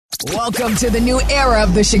Welcome to the new era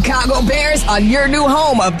of the Chicago Bears on your new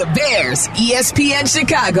home of the Bears. ESPN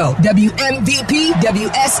Chicago, WMVP,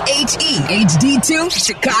 WSHE, HD2,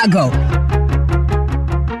 Chicago.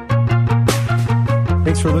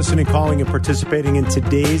 Thanks for listening, calling, and participating in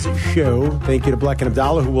today's show. Thank you to Bleck and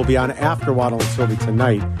Abdallah, who will be on after Waddle and Sylvie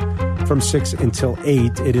tonight from 6 until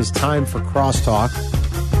 8. It is time for Crosstalk.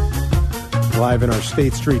 Live in our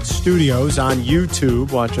State Street studios on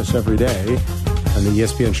YouTube. Watch us every day on the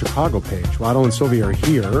ESPN Chicago page. Waddle and Sylvie are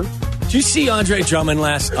here. Did you see Andre Drummond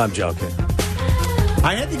last? I'm joking.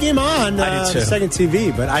 I had the game on second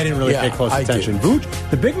TV, but I didn't really pay close attention. Vooch,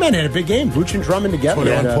 the big men had a big game. Vooch and Drummond together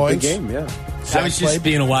had a big game. Yeah. I was just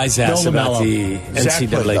being a wise ass about the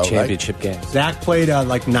NCAA championship game. Zach played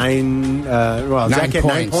like nine. Zach had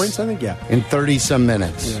 9 points, I think. Yeah, in 30-some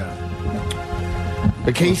minutes. Yeah.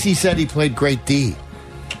 But Casey said he played great D.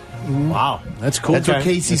 Wow, that's cool. That's what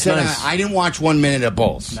Casey said. Nice. I didn't watch 1 minute of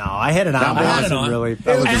Bulls. No, I had it on. I had it on. Really.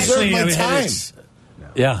 They don't deserve my time.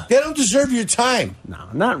 Yeah. They don't deserve your time. No,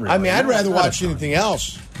 not really. I mean, I'd rather watch anything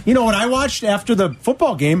else. You know what I watched after the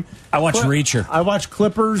football game? I watched Reacher. I watched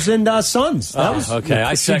Clippers and Suns. That was okay.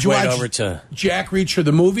 I segued over to Jack Reacher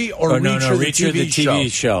the movie or Reacher the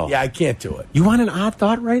TV show. Yeah, I can't do it. You want an odd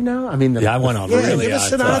thought right now? I mean, I want a really give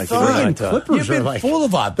us odd an odd thought. thought. You've been full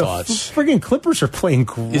of odd thoughts. The friggin' Clippers are playing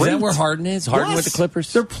great. Is that where Harden is? Harden with the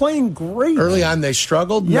Clippers? They're playing great. Early on, they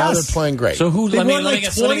struggled. Yes. Now they're playing great. So who? They Let me won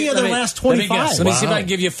like 20 of their last 25. Let me see if I can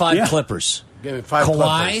give you 5 Clippers. Give me 5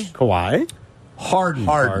 Kawhi, Kawhi,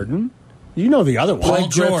 Harden. You know the other one. Paul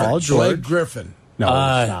George. Blake Griffin. No,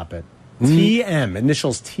 stop it. TM.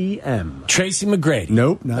 Initials TM. Tracy McGrady.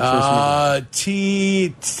 Nope, not Tracy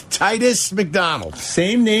McGrady. Titus McDonald.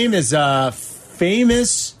 Same name as a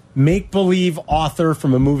famous make-believe author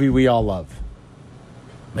from a movie we all love.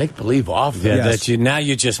 Make-believe author. Yeah, Yes. now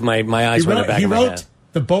you just my eyes went back. He of my wrote head.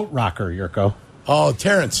 The Boat Rocker, Yurko. Oh,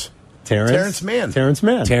 Terrence Mann. Terrence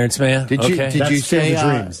Mann. Terrence Mann. Did you That's say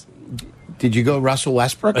Dreams? Did you go Russell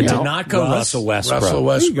Westbrook? I did not go Russell Westbrook.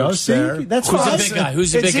 There you go. See, that's Who's fine. the big guy?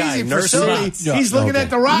 Who's the big guy? Nurse. He's looking at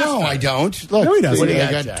the roster. No, I don't. Look, No, he doesn't.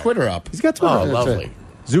 I got Twitter up. He's got Twitter. Oh, lovely.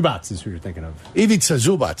 Zubats is who you're thinking of. Ivica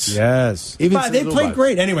Zubats. Yes. They played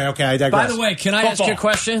great. Anyway, okay, I digress. By the way, can I ask you a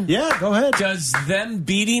question? Yeah, go ahead. Does them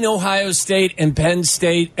beating Ohio State and Penn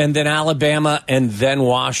State and then Alabama and then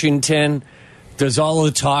Washington, does all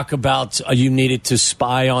the talk about you needed to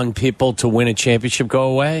spy on people to win a championship go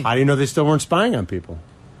away? How do you know they still weren't spying on people?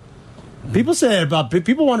 People say that about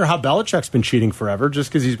people wonder how Belichick's been cheating forever. Just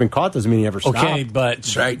because he's been caught doesn't mean he ever stopped. Okay, but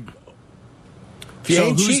That's right.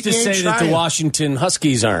 So who's to say that the Washington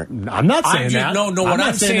Huskies aren't? I'm not saying that. No, what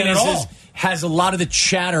I'm saying is has a lot of the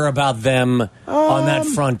chatter about them on that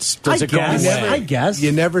front. Does it go away? I guess.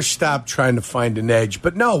 You never stop trying to find an edge.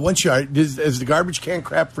 But no, once you are, is the garbage can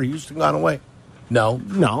crap for Houston gone away? No.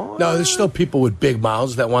 There's still people with big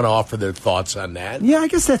mouths that want to offer their thoughts on that. Yeah, I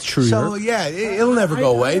guess that's true. So, yeah, it'll never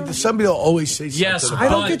go away. Somebody will always say something. Yes, about I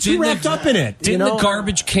don't get too wrapped up in it. Didn't the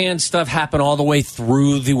garbage can stuff happen all the way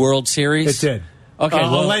through the World Series? It did. Okay,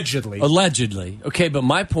 well, allegedly. Okay, but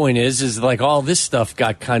my point is like all this stuff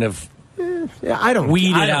got kind of I don't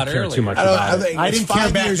out care earlier. too much about it. I didn't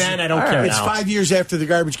care back then. I don't care It's now. 5 years after the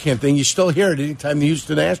garbage can thing. You still hear it anytime the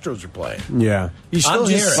Houston Astros are playing. Yeah. You still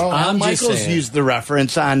hear it. Al Michaels used the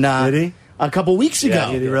reference on Did he? a couple weeks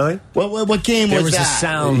ago. Did he really? What game There was was that? a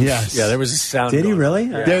sound. Yes. Yeah, there was a sound. Did he going. really?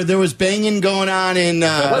 Yeah. There was banging going on in. Hey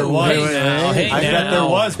now. I bet there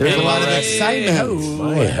was. There's a lot of Hey. excitement.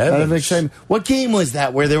 My heavens. What game was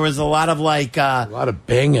that? Where there was a lot of like A lot of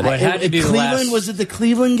banging. Well, it had to be the Cleveland. last- Was it the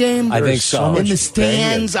Cleveland game? I think so. In the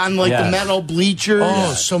stands on like the metal bleachers.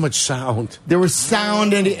 Oh, so much sound. There was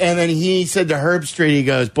sound, and then he said to Herb Street, he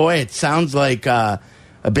goes, "Boy, it sounds like a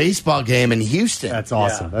baseball game in Houston." That's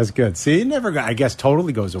awesome. Yeah. That's good. See, it never, I guess,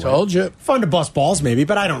 totally goes away. Told you. Fun to bust balls, maybe,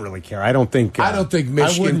 but I don't really care. I don't think. I don't think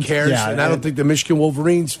Michigan cares, and I don't think the Michigan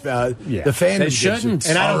Wolverines, the fan, They shouldn't.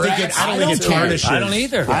 And I don't think it tarnishes. I don't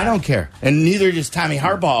either. I don't care, and neither does Tommy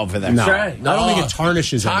Harbaugh over there. No, right. I don't think it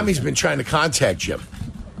tarnishes. Tommy's anything. been trying to contact Jim.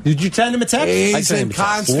 Did you send him a text? He's sent in him a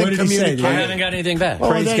text. constant What did he say? communication. I haven't got anything back. Well,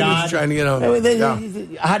 Praise then God. He's trying to get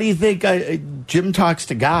on. How do you think Jim talks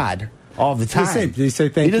to God all the time? Did he say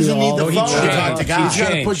thank He doesn't you need all? the No, he phone to changed. talk to God. He's got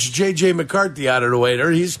to Changed. push J.J. McCarthy out of the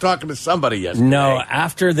way. He's talking to somebody yesterday. No,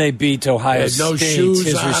 after they beat Ohio Had no State, shoes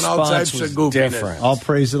his on, all response types was of goofiness. different. All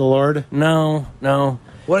praise to the Lord. No.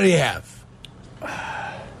 What do you have?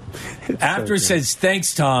 After it says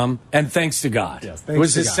thanks, Tom, and thanks to God. Yes, thanks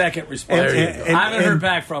was to his God. second response. And- I haven't and- heard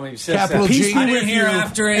back from him since Capital then. G. I didn't with hear you,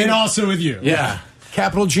 after it. and also with you. Yeah.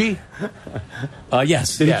 Capital G?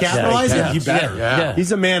 Yes. Did he capitalize it? Yeah, He better. Yeah.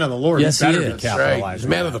 He's a man of the Lord. Yes, he better he be is. capitalized. Right. He's a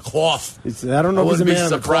man of the cloth. I don't know if he's a wouldn't be man of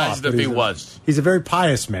the surprised cloth, if he but was. He's a very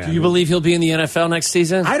pious man. Do you believe he'll be in the NFL next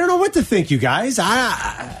season? I don't know what to think, you guys.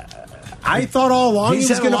 I thought all along He's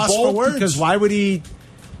he was at a going to loss for bolt words. because why would he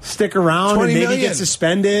stick around and 20 maybe million. get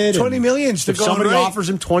suspended? 20 and million's to if go somebody right. offers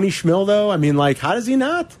him 20 schmil, though, I mean, like, how does he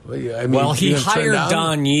not? Well, he hired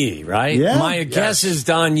Don Yee, right? Yeah. My guess is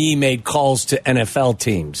Don Yee made calls to NFL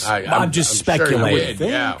teams. I'm just speculating. Sure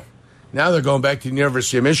yeah. Now they're going back to the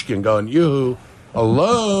University of Michigan going, you,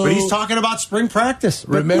 hello. But he's talking about spring practice.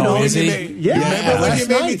 Remember Oh, when is you he? made, Yeah. remember when you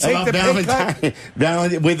made me take About the pay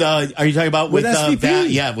cut? With are you talking about With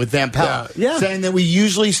SVP? with Van Pelt? Yeah. Saying that we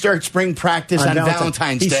usually start spring practice on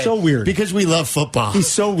Valentine's He's Day. so weird. Because we love football. He's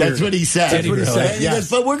so weird. That's what he said. Did he really? He goes,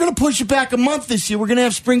 but we're going to push it back a month this year. We're going to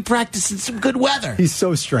have spring practice and some good weather. He's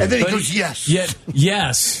so strange. And then he But goes, yes.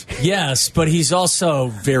 Yes, but he's also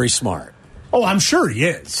very smart. Oh, I'm sure he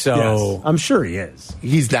is. So- Yes, I'm sure he is.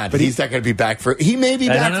 He's not. But he's not going to be back for. He may be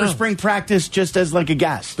I back don't for know. spring practice just as like a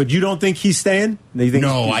guest. But you don't think he's staying? You think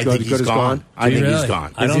No, I think he's gone. I think he's Really?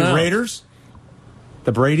 gone. I Is don't he know. Raiders?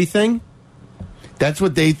 The Brady thing? That's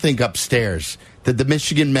what they think upstairs. That the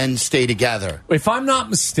Michigan men stay together. If I'm not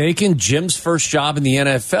mistaken, Jim's first job in the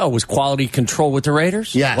NFL was quality control with the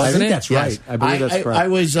Raiders. Yes. I wasn't think it? that's right. I believe that's correct. I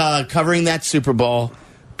was covering that Super Bowl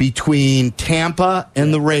between Tampa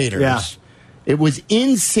and the Raiders. Yeah. It was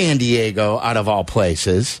in San Diego, out of all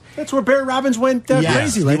places. That's where Barry Robbins went Yes.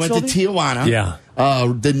 crazy, He right? went to Sylvie? Tijuana. Yeah.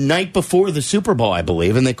 The night before the Super Bowl, I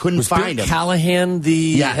believe, and they couldn't Was find Bill him. Callahan the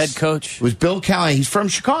Yes. head coach? It was Bill Callahan. He's from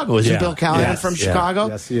Chicago. Isn't Yeah. Bill Callahan Yes. from Yeah. Chicago?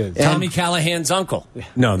 Yes, he is. And Tommy Callahan's uncle.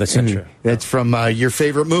 No, that's not true. That's from your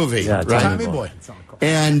favorite movie, Yeah, right? Tommy Boy.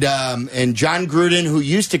 And John Gruden, who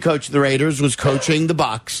used to coach the Raiders, was coaching the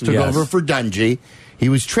Bucks. Took Yes. over for Dungy. He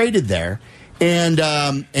was traded there, and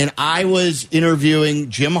I was interviewing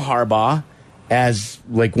Jim Harbaugh as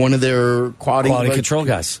like one of their quality control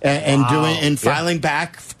guys. and doing and filing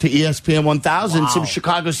back to ESPN 1000 some Wow.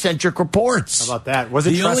 Chicago centric reports. How about that? Was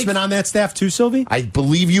it The only- Trestman on that staff too, Sylvie? I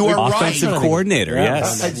believe you are Offensive right. coordinator,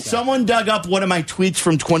 yes. Someone dug up one of my tweets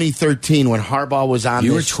from 2013 when Harbaugh was on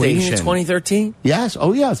You were this tweeting station. in 2013? Yes.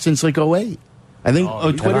 Oh, yeah. Since like 08. I think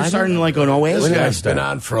Twitter started in like an 08. This guy's been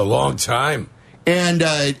on for a long time. And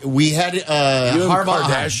we had Harbaugh.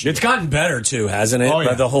 Kardashian. It's gotten better, too, hasn't it? Oh,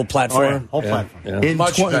 yeah. The whole platform. Oh, yeah. Whole platform. In,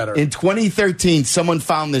 Much better. in 2013, someone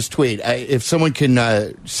found this tweet. If someone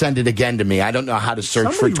can send it again to me, I don't know how to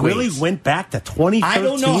search Somebody for tweets. really went back to 2013. I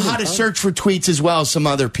don't know how to search for tweets as well as some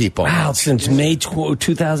other people. Wow, since May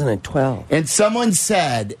 2012. And someone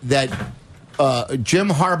said that Jim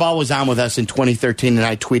Harbaugh was on with us in 2013, and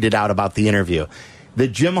I tweeted out about the interview. That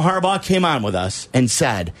Jim Harbaugh came on with us and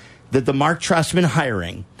said that the Mark Trestman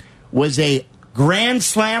hiring was a grand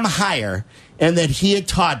slam hire, and that he had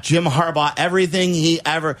taught Jim Harbaugh everything he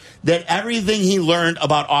learned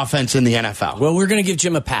about offense in the NFL. Well, we're going to give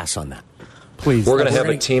Jim a pass on that. Please. We're going to have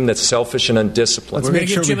a team that's selfish and undisciplined. We're going to make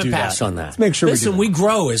give sure Jim we a do pass that. on that. Let's make sure we do Listen, that. we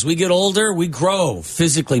grow. As we get older, we grow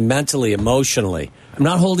physically, mentally, emotionally. I'm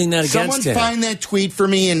not holding that Someone against him. find that tweet for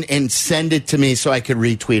me and send it to me so I could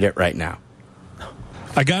retweet it right now.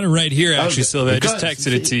 I got it right here, actually, Okay. Sylvia. I just Good.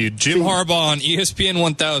 texted it to you. Jim Harbaugh on ESPN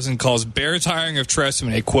 1000 calls Bears hiring of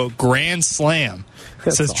Trestman a, quote, grand slam.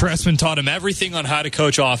 Says Trestman taught him everything on how to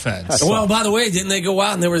coach offense. Well, by the way, didn't they go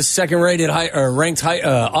out and there was a second-rated ranked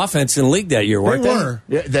offense in the league that year, weren't they? were.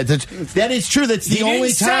 Yeah, that is true. That's the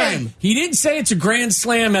only time. He didn't say it's a grand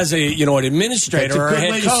slam as an administrator That's a or a good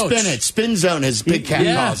head way coach. to spin it. Spin zone, as Big Cat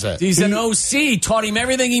calls it. He's an OC, taught him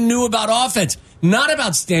everything he knew about offense, not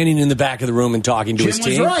about standing in the back of the room and talking to Jim his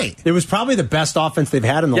was team. right. It was probably the best offense they've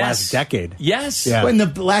had in the Yes. last decade. Yes. Yeah. In the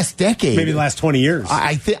last decade. Maybe the last 20 years.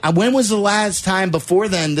 I think. When was the last time before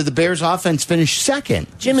then that the Bears offense finished second?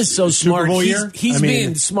 Jim is so smart. Bowl He's, year? he's I mean-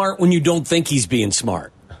 being smart when you don't think he's being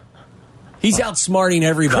smart. He's outsmarting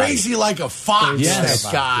everybody. Crazy like a fox, Yes.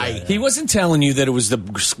 that guy. He wasn't telling you that it was the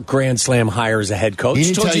Grand Slam hire as a head coach. He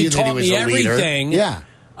didn't told tell you you that he taught was me a leader. everything Yeah.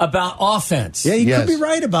 about offense. Yeah, you Yes. could be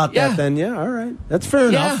right about Yeah. that then. Yeah, all right. That's fair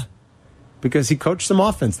enough. Yeah. Because he coached some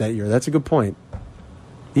offense that year. That's a good point.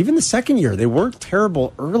 Even the second year, they weren't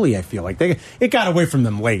terrible early, I feel like. It got away from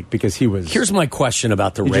them late because he was... Here's my question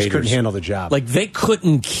about the he Raiders. just couldn't handle the job. Like, they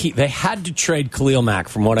couldn't keep... They had to trade Khalil Mack,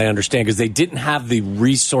 from what I understand, because they didn't have the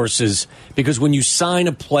resources. Because when you sign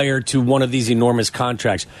a player to one of these enormous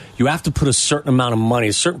contracts, you have to put a certain amount of money,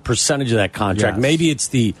 a certain percentage of that contract. Yes. Maybe it's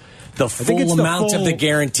the the full amount of the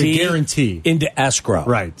guarantee into escrow.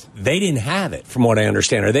 Right. They didn't have it, from what I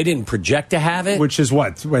understand, or they didn't project to have it. Which is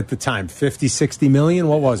what at the time, 50, 60 million.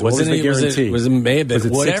 What was it? What was the guarantee? Was it may have been was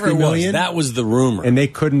it whatever 60 it was. million? That was the rumor, and they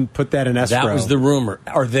couldn't put that in escrow. That was the rumor.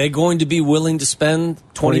 Are they going to be willing to spend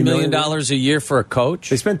 $20 million a year for a coach?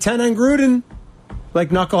 They spent 10 on Gruden, like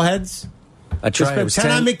knuckleheads. That's right. They spent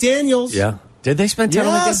 10 on McDaniels. Yeah. Did they spend 10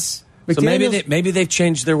 on McDaniels? So maybe they've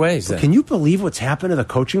changed their ways then. Can you believe what's happened to the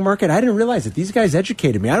coaching market? I didn't realize it. These guys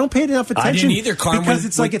educated me. I don't pay enough attention. I didn't either, Carmen. Because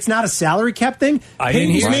it's like it's not a salary cap thing.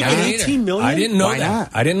 He's making $18 million. I didn't know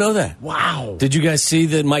that. I didn't know that. Wow. Did you guys see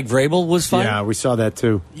that Mike Vrabel was fired? Yeah, we saw that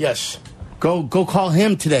too. Yes. Go call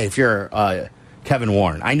him today if you're Kevin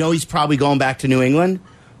Warren. I know he's probably going back to New England.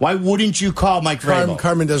 Why wouldn't you call Mike Vrabel?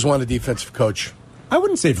 Carmen doesn't want a defensive coach. I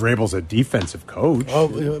wouldn't say Vrabel's a defensive coach.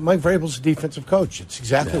 Oh, Mike Vrabel's a defensive coach. It's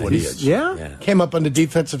exactly what he is. Yeah? Came up on the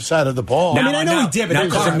defensive side of the ball. I know he did, but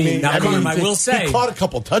I will say. He caught a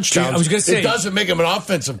couple touchdowns. I was going to say. It doesn't make him an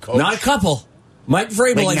offensive coach. Not a couple. Mike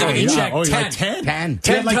Vrabel, I think he checked 10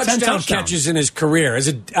 touchdown catches in his career as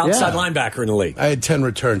an outside linebacker in the league. I had 10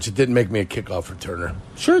 returns. It didn't make me a kickoff returner.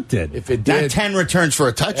 Sure it did. If it did. Not 10 returns for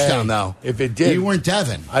a touchdown, though. If it did. You weren't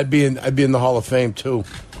Devin. I'd be in the Hall of Fame, too.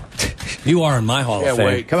 You are in my Hall of Fame.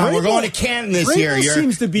 Wait. Come on, we're going to Canton this year. Vrabel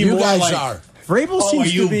seems to be you more guys like... are. Vrabel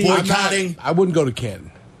seems to be... boycotting? I wouldn't go to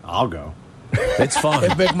Canton. I'll go. It's fun.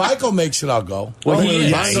 If McMichael makes it, I'll go. Well,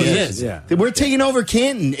 he is. Yeah. We're taking over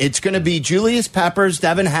Canton. It's going to be Julius Peppers,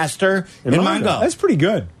 Devin Hester, and Mongo. That's pretty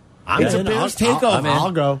good. It's a Bears takeover.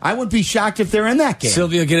 I'll go. I wouldn't be shocked if they're in that game.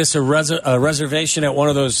 Sylvia, get us a reservation at one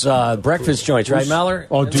of those breakfast joints, right, Meller?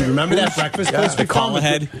 Oh, do you remember that breakfast place? The call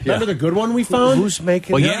ahead. Remember the good one we found? Who's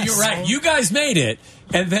making Well, it? yeah, you're right. You guys made it.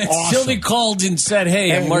 And then Awesome. Sylvie called and said,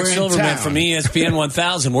 hey, I'm Mark we're in Silverman town. from ESPN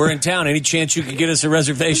 1000. We're in town. Any chance you could get us a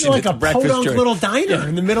reservation Like at a the breakfast podunk joint? little diner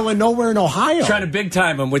in the middle of nowhere in Ohio. Trying to big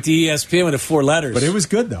time him with the ESPN with the 4 letters. But it was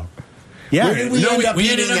good, though. Yeah. Where did we end up we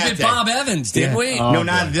eating ended up that at day? Bob Evans, didn't we? No,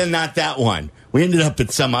 not that one. We ended up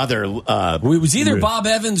at some other. It was either Bob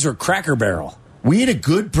Evans or Cracker Barrel. We had a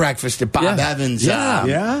good breakfast at Bob Evans.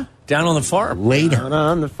 Yeah. Down on the farm. Later. Down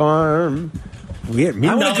on the farm. Me I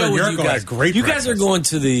want to go with you guys. Great You guys are going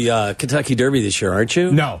to the Kentucky Derby this year, aren't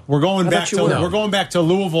you? No, we're going I back thought to you were. we're going back to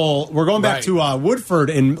Louisville. We're going back to Woodford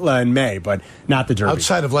in May, but not the Derby.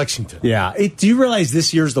 Outside of Lexington. Yeah. Do you realize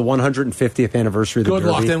this year's the 150th anniversary of the Good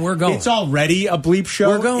Derby? luck. Then we're going. It's already a bleep show.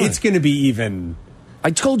 We're going. It's going to be even. I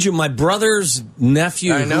told you my brother's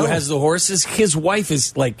nephew I know. who has the horses, his wife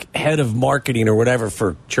is like head of marketing or whatever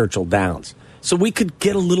for Churchill Downs. So we could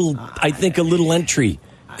get a little entry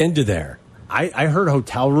into there. I heard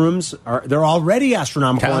hotel rooms they're already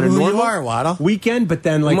astronomical Tell on them a who you normal are, Waddle. weekend, but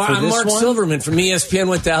then like for I'm this Mark one, Silverman from ESPN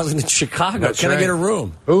 1000 in Chicago. That's Can I right. get a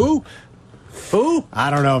room? Who? I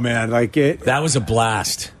don't know, man. Like it. That was a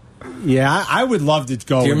blast. Yeah, I would love to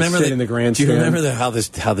go Do you and remember sit in the grandstand. Do you remember how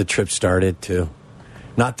the trip started too?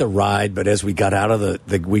 Not the ride, but as we got out of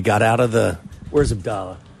the where's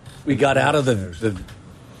Abdallah? We got out of the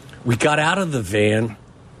van.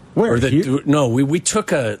 Where? No, we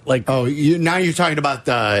took a like. Oh, now you're talking about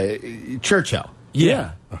Churchill.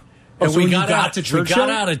 Yeah. And so we when got you got out to We Churchill? got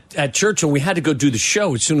out at Churchill. We had to go do the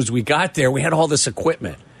show. As soon as we got there, we had all this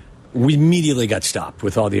equipment. We immediately got stopped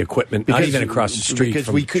with all the equipment, not even across the street. Because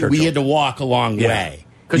from we Churchill. had to walk a long way.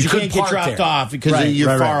 'Cause you can't couldn't get park dropped there. off because Right, you're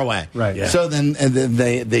right, far right. away. Right. Yeah. So then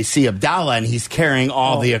they see Abdallah and he's carrying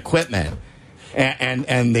all the equipment,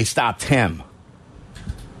 and they stopped him.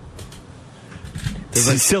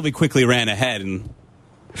 Sylvie quickly ran ahead and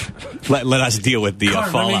let us deal with the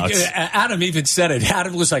fallouts. Adam even said it.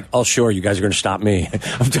 Adam was like, "Oh, sure, you guys are going to stop me."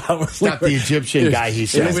 Stop the Egyptian guy. He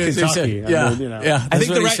said. It's Kentucky. Yeah, I mean, you know. yeah. I think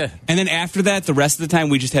that's what he said. and then after that, the rest of the time,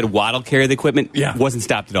 we just had Waddle carry the equipment. Yeah. Wasn't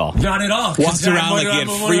stopped at all. Not at all. Walks around like he had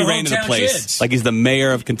free reign of the place, like he's the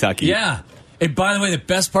mayor of Kentucky. Yeah. And by the way, the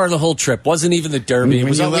best part of the whole trip wasn't even the Derby. It When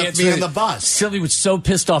was you all we left had me to- on the bus. Sylvie was so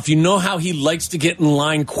pissed off. You know how he likes to get in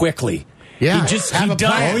line quickly. Yeah, he just have a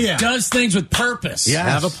plan. does things with purpose. Yes.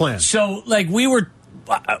 Have a plan. So like we're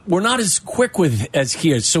not as quick as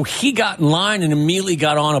he is. So he got in line and immediately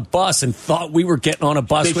got on a bus and thought we were getting on a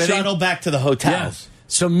bus They with him. shuttled back to the Yeah. hotels.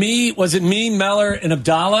 So was it me, Meller, and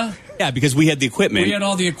Abdallah? Yeah, because we had the equipment. We had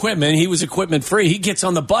all the equipment. He was equipment free. He gets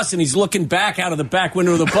on the bus and he's looking back out of the back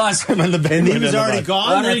window of the bus. And he was already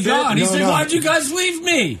gone. Already That's it? gone. He said, "Why'd you guys leave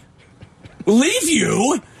me? Leave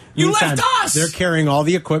you? You left us." They're carrying all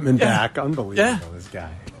the equipment back. Unbelievable, Yeah. this guy.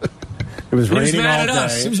 It was He was raining mad all at day.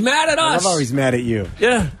 us. He was mad at I us. love how he's mad at you.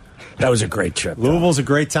 Yeah, that was a great trip. Louisville's a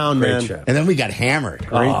great town, Great man. trip. And then we got hammered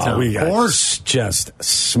Great town. We got Of course. just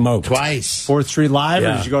smoked twice. 4th Street Live, or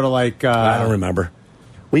Yeah. did you go to like... I don't remember.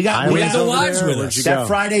 We got the wives with us. That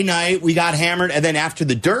Friday night, we got hammered, and then after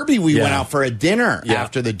the Derby, we went out for a dinner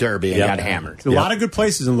after the Derby and got hammered. There's a lot of good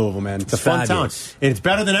places in Louisville, man. It's a fun town. And it's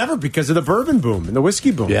better than ever because of the bourbon boom and the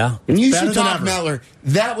whiskey boom. Yeah. And you should talk, Meller.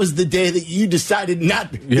 That was the day that you decided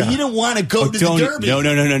that you didn't want to go to the Derby.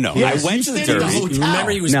 No. Yes, I went to the Derby.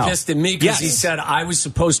 Remember, he was pissed at me because he said I was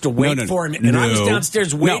supposed to wait for him, and I was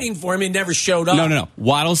downstairs waiting for him. He never showed up. No.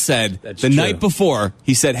 Waddle said night before,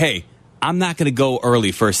 he said, hey, I'm not going to go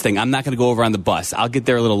early first thing. I'm not going to go over on the bus. I'll get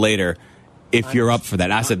there a little later if you're up for that.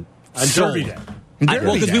 And I said, on Derby Day.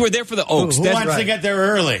 Well, because we were there for the Oaks. Who wants to get there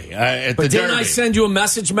early at the Derby? Didn't I send you a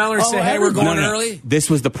message, Meller, and say, hey, we're going early? This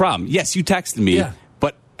was the problem. Yes, you texted me,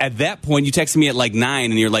 but at that point, you texted me at like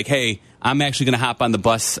 9, and you're like, hey, I'm actually going to hop on the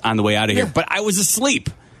bus on the way out of here. But I was asleep.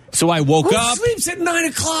 So I woke up. Who sleeps at 9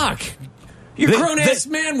 o'clock? You're a grown-ass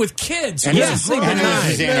man with kids. And sleep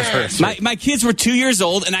at 9. My kids were 2 years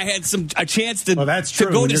old, and I had a chance to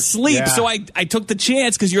go to sleep. Yeah. So I took the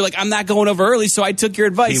chance because you're like, I'm not going over early, so I took your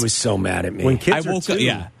advice. He was so mad at me. When kids I woke up,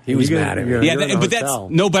 he was mad at me. But that's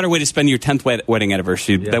no better way to spend your 10th wedding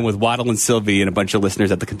anniversary than with Waddle and Sylvie and a bunch of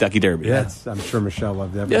listeners at the Kentucky Derby. Yeah. I'm sure Michelle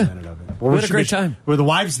loved every minute of it. What a great time. Were the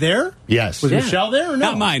wives there? Yes. Was Michelle there or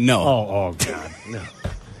no? Not mine, no. Oh, God, no.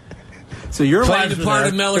 So your Playing wives the part were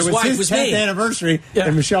of Meller's wife his was 10th me. anniversary,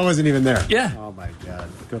 and Michelle wasn't even there. Yeah. Oh, my God.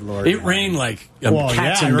 Good Lord. It rained like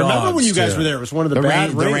cats and dogs. Remember when you guys were there? It was one of the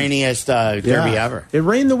rainiest Derby ever. It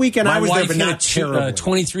rained the weekend My I was wife there, but not terribly. a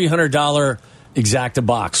 $2,300 Exacta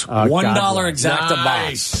box. $1 Exacta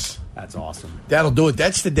box. That's awesome. That'll do it.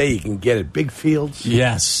 That's the day you can get it. Big fields.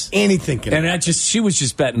 Yes. Anything can And she was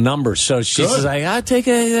just betting numbers. So she says, I take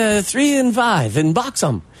a 3 and 5 and box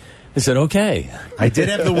them. I said, okay. I did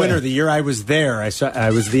have the winner the year I was there.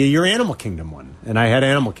 I was the year Animal Kingdom won, and I had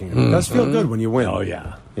Animal Kingdom. It does feel good when you win. Oh,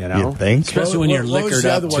 yeah. You know? You think? Especially when you're liquored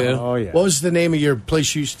up, too. Oh, yeah. What was the name of your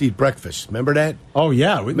place you used to eat breakfast? Remember that? Oh,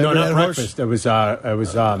 yeah. No, not that breakfast. It was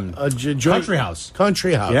Country House.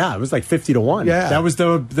 Country House. Yeah, it was like 50-1. Yeah. That was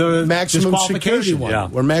the maximum security one. Yeah.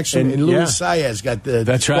 Where Maximum and Louis Saez got the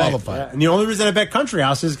disqualified. Yeah. And the only reason I bet Country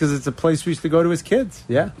House is because it's a place we used to go to as kids.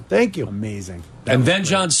 Yeah. Thank you. Amazing. And then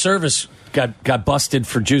John Service got busted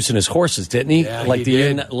for juicing his horses, didn't he? Yeah, like he the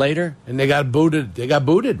year did. later? And they got booted.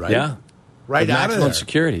 Right? Yeah. Right out of maximum there.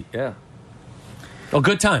 security. Yeah. Oh,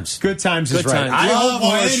 good times. Good times is Good right.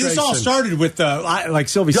 times. This all started with, like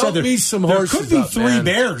Sylvie said, there could be 3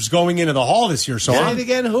 bears going into the hall this year. So Say it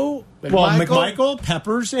again, who? McMichael,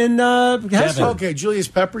 Peppers, and Kevin. Okay, Julius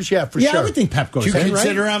Peppers, sure. Yeah, I would think Pep goes Do you in,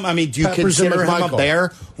 consider right? him? I mean, do you Peppers consider him a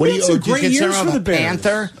bear? What do you consider him a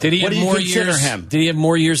Panther? Did he have more years? Did he have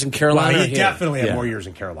more years in Carolina? Well, he definitely had more years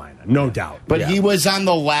in Carolina, no doubt. But he was on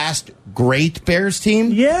the last great Bears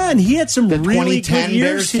team. Yeah, and he had some really 2010 good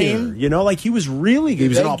years Bears team. here. You know, like he was really good. He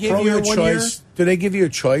was an all-pro year one year. Do they give you a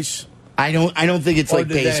choice? I don't think it's like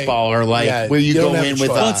baseball or like where you go in with.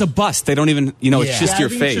 Well, it's a bust. They don't even. It's just your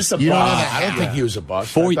face. I don't think he was a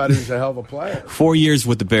bust. I thought he was a hell of a player. 4 years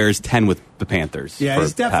with the Bears, 10 with the Panthers. Yeah,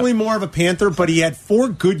 he's definitely more of a Panther, but he had 4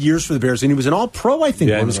 good years for the Bears, and he was an all-pro. I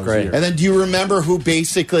think. Yeah, he was great. Years. And then, do you remember who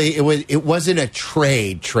basically it wasn't a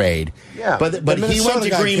trade? Yeah, but he went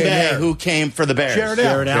to Green Bay. Who came for the Bears?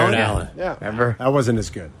 Jared Allen. Yeah, remember that wasn't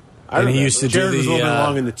as good. And he used to Jared do was a little bit the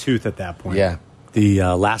long in the tooth at that point. Yeah. the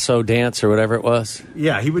lasso dance or whatever it was.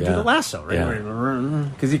 Yeah, he would do the lasso, right?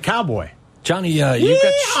 Because he's a cowboy. Johnny, you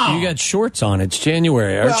got shorts on. It's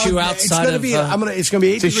January. Aren't you outside it's gonna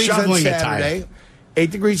be 8 degrees on Saturday. 8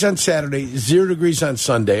 degrees on Saturday, 0 degrees on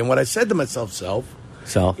Sunday. And what I said to myself,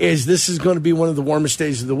 is this is going to be one of the warmest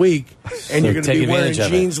days of the week, and you're going to be wearing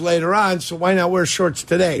jeans later on, so why not wear shorts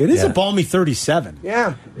today? It is a balmy 37.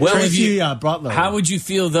 Yeah. Well, Tracy Butler. How would you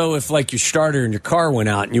feel, though, if, like, your starter in your car went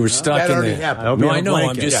out and you were stuck in there? Happened. I know.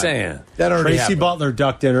 I'm just saying. That already Tracy happened. Butler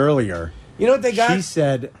ducked in earlier. You know what they got? She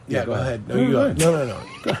said... Yeah, go ahead. No, you go. No.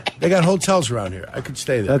 They got hotels around here. I could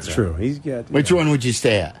stay there. That's true. He's got... Which one would you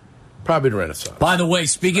stay at? Probably the Renaissance. By the way,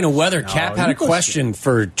 speaking of weather, Cap had a question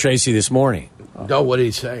for Tracy this morning. No, what did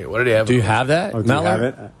he say? What did he have? Do you have that, do you have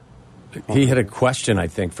it? He had a question, I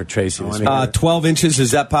think, for Tracy this morning. 12 inches,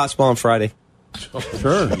 is that possible on Friday?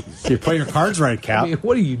 Sure. You play your cards right, Cap. I mean,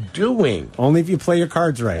 what are you doing? Only if you play your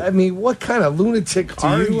cards right. I mean, what kind of lunatic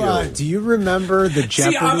are you? Do you remember the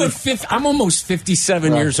Jeopardy? See, I'm almost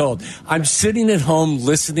 57 years old. I'm sitting at home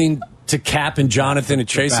listening to Cap and Jonathan, and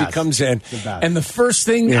Tracy comes in. And the first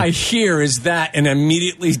thing I hear is that, and I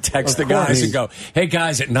immediately text the guys and go, hey,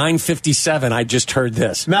 guys, at 9:57, I just heard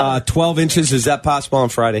this. 12 inches, is that possible on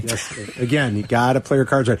Friday? Yes. Again, you got to play your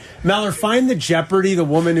cards right. Meller, find the Jeopardy, the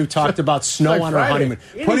woman who talked about snow on her honeymoon.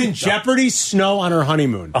 Put in Jeopardy, snow on her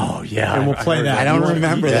honeymoon. Oh, yeah. And we'll play that. I don't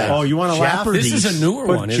remember that. Oh, you want to laugh? This is a newer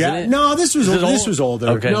one, isn't it? No, this was older.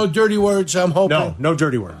 Okay. No dirty words, I'm hoping. No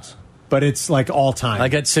dirty words. But it's like all time. I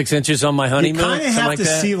got 6 inches on my honeymoon. You kind of have to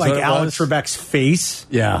see like Alex Trebek's face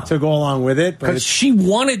to go along with it. Because she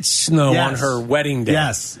wanted snow on her wedding day.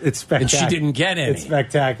 Yes, it's spectacular. And she didn't get any. It's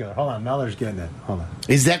spectacular. Hold on, Meller's getting it. Hold on.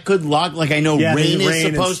 Is that good luck? Like, I know rain is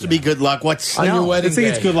supposed to be good luck. What's on your wedding day? I think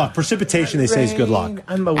it's good luck. Precipitation, they say, is good luck.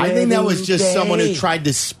 I think that was just someone who tried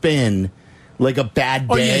to spin like a bad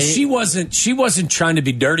day. Oh yeah, she wasn't trying to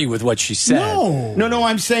be dirty with what she said. No.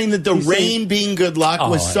 I'm saying that the rain being good luck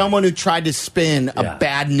was someone who tried to spin a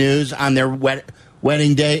bad news on their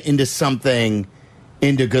wedding day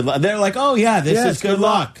into good luck. They're like, oh yeah, this is good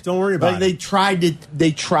luck. Don't worry about it.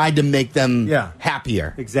 They tried to make them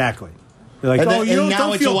happier. Exactly. They're like,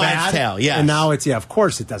 now it's a wives' tale. Yeah, and now it's of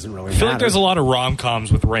course it doesn't really matter. I feel like there's a lot of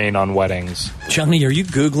rom-coms with rain on weddings. Johnny, are you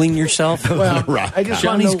Googling yourself? Well,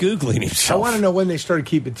 Johnny's Googling himself. I want to know when they started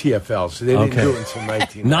keeping TFL, so they didn't do it until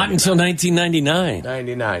 1999. Not until 1999.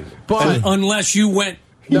 99. But unless you went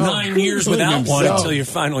 9 years without one until your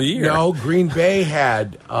final year. No, Green Bay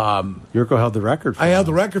had... Yurko held the record. I held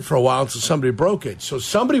the record for a while until somebody broke it. So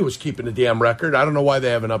somebody was keeping the damn record. I don't know why they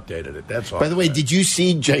haven't updated it. That's all. By the way, did you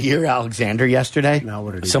see Jair Alexander yesterday? No,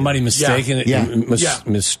 what did he Somebody do? mistaken it?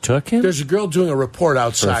 Mistook him? There's a girl doing a report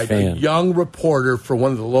outside. A young reporter for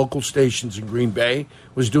one of the local stations in Green Bay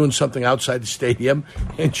was doing something outside the stadium,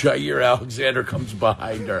 and Jair Alexander comes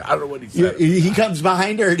behind her. I don't know what he said. He comes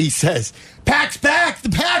behind her and he says, "Pack's back! The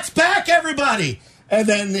Pack's back, everybody!" And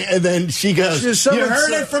then she goes, "You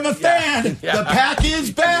heard it from a fan. Yeah. The Pack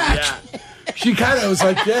is back." Yeah. She kind of was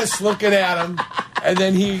like this, looking at him, and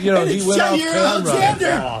then he went off camera. That's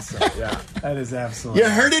awesome. Yeah, that is absolutely. You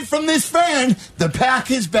heard it from this fan. The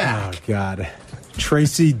Pack is back. Oh God,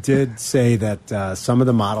 Tracy did say that some of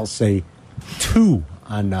the models say 2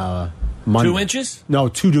 on Monday. 2 inches? No,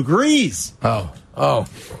 2 degrees. Oh.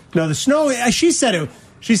 No, the snow. She said it.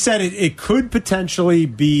 She said it could potentially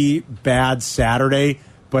be bad Saturday,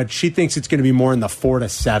 but she thinks it's going to be more in the 4 to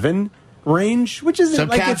 7 range, which is so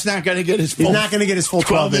Cap's not going to get his full. He's not going to get his full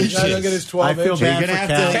 12 inches. He's not going to get his 12 inches. I feel bad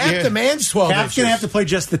for Cap. Cap demands 12 inches. Cap's going to have to play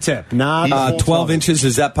just the tip, not 12 inches.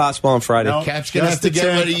 Is that possible on Friday? No, Cap's going to have to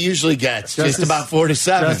get what he usually gets, just about 4 to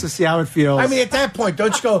 7. Just to see how it feels. I mean, at that point,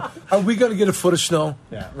 don't you go, are we going to get a foot of snow?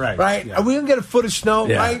 Yeah, right. Right? Yeah. Are we going to get a foot of snow?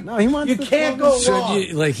 Yeah. Right? No, he wants you can't go wrong.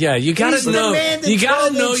 You got to know. You got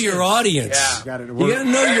to know your audience. Yeah. You got to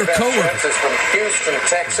know your coworkers. Francis from Houston,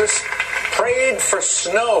 Texas, prayed for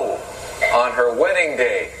snow on her wedding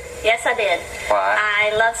day. Yes, I did. Why?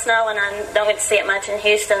 I love snow, and I don't get to see it much in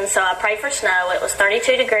Houston, so I prayed for snow. It was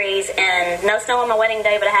 32 degrees, and no snow on my wedding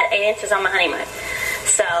day, but I had 8 inches on my honeymoon.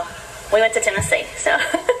 So we went to Tennessee. So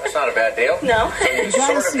that's not a bad deal. No. So you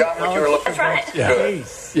sort of got what you were looking for. That's right. Yeah. Good.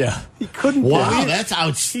 Yeah. He couldn't Wow, believe it. that's He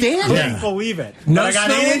outstanding. couldn't believe it. No, I got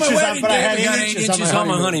snow 8 on my inches wedding but I day, had I got 8 inches on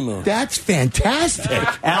my honeymoon. That's fantastic.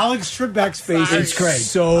 Alex Trebek's face is great.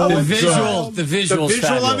 So The good. visual The visual of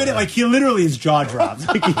fabulous. it, like he literally his jaw drops.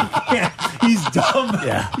 Like he can't. He's dumb.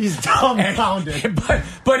 Yeah. He's dumbfounded.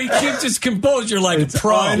 But he keeps his composure like a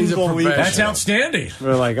pro. He's a professional. That's outstanding.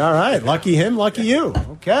 We're like, all right, lucky him, lucky you.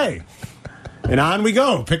 Okay. And on we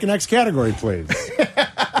go. Pick a next category, please.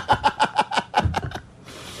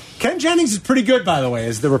 Ken Jennings is pretty good, by the way,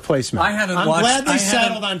 as the replacement. I haven't I'm watched- glad they I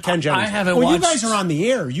settled haven't- on Ken Jennings. I haven't well, watched- you guys are on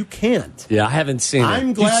the air. You can't. Yeah, I haven't seen it.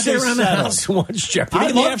 I'm glad you they sit around the settled. house and watch Jeopardy I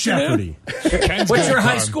in the love afternoon? Jeopardy. What's your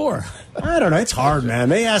high score? I don't know. It's hard, man.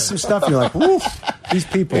 They ask some stuff, and you're like, woof, these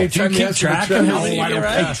people. Hey, Do you keep track of how many I you don't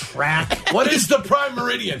get right? keep track. What is the prime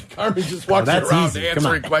meridian? Carmen just walks that's around easy. Come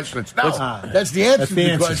answering on. questions. No, that's the answer That's to the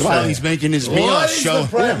the answer. question. While he's making his meal, What is the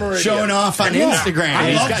prime meridian? showing off on Instagram. I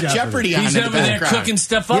He's love got Jeopardy. Jeopardy on He's in the over there background. cooking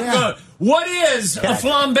stuff up. Yeah. Going, what is a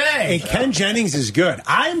flambe? Hey, Ken Jennings is good.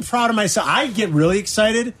 I'm proud of myself. I get really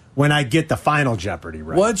excited when I get the final Jeopardy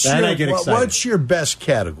right. What's I get excited. what's your best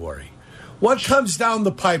category? What comes down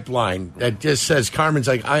the pipeline that just says Carmen's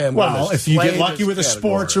like, I am Well, gonna if you get slay lucky this with the category.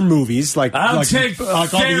 sports or movies, I'll take all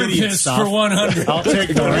the idiot therapists stuff. for 100. I'll take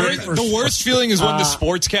The worst feeling is when the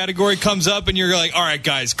sports category comes up and you're like, all right,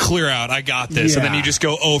 guys, clear out. I got this. And then Yeah. you just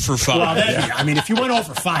go 0 for 5. Well, I mean, if you went 0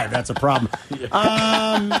 for 5, that's a problem.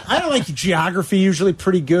 I don't like geography, usually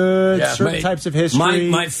pretty good. Yeah. Certain types of history.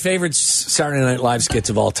 My favorite Saturday Night Live skits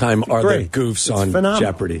of all time are Great. the goofs It's on phenomenal.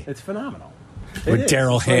 Jeopardy. It's phenomenal. With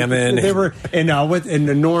Daryl Hammond. They were in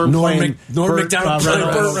the Norm McDonald,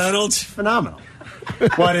 Burt Reynolds. Phenomenal.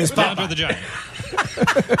 What is Andre the Giant?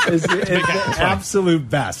 It's the absolute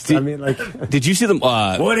best. Did you see them?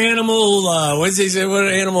 What animal? What does he say? What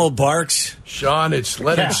animal barks? Sean, it's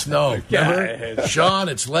let it snow. Remember? Sean,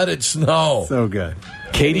 it's let it snow. So good.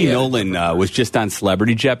 Katie Nolan was just on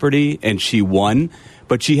Celebrity Jeopardy, and she won.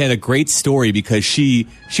 But she had a great story because she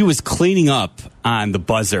was cleaning up on the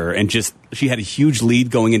buzzer, and she had a huge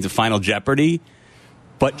lead going into Final Jeopardy.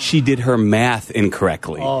 But she did her math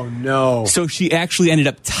incorrectly. Oh, no. So she actually ended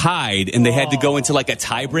up tied, and they had to go into like a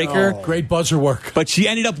tiebreaker. No. Great buzzer work. But she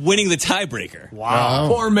ended up winning the tiebreaker. Wow.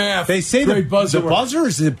 Poor math. They say the buzzer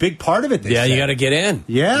is a big part of it. You got to get in.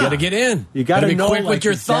 Yeah. You got to get in. You got to be know quick with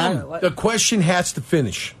your thumb. The question has to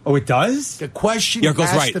finish. Oh, it does? The question goes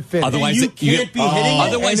has right. to finish. Otherwise, you can't be hitting it.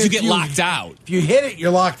 Otherwise, you get locked out. If you hit it,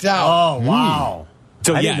 you're locked out. Oh, wow.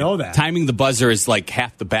 So I didn't know that. Timing the buzzer is like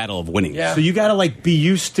half the battle of winning. Yeah. So you got to be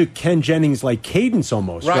used to Ken Jennings cadence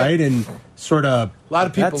almost, right? And sort of a lot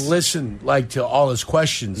of people listen to all his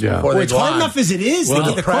questions before they it's go hard on. enough as it is. Well, to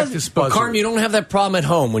get the practice buzzer. But Carm, you don't have that problem at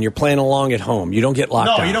home when you're playing along at home. You don't get locked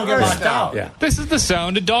out. No, you don't get locked out. Yeah. This is the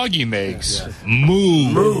sound a doggy makes. Yes.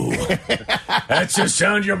 Moo. That's the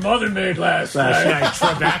sound your mother made last night.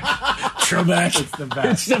 Trebek. It's the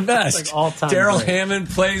best. It's the best. It's all-time Daryl great. Hammond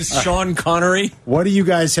plays Sean Connery. What do you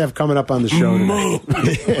guys have coming up on the show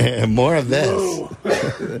tonight? More of this.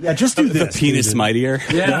 Yeah, just do this. The penis mightier.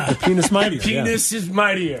 Yeah. The penis mightier. Penis is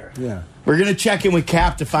mightier. Yeah. We're going to check in with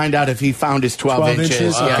Cap to find out if he found his 12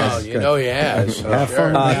 inches. Oh, Yes. you know he has. Have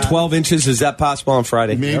fun. 12 inches, is that possible on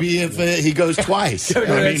Friday? Maybe if he goes twice. Who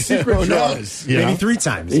knows? Maybe 3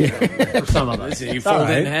 times. For some of us. You fold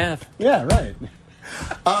it in half. Yeah, right.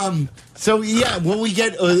 So, will we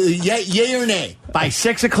get yay or nay by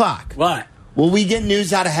 6 o'clock? What? Will we get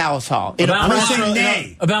news out of House Hall? I'm going to say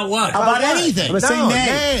nay. About what? About anything. I'm going to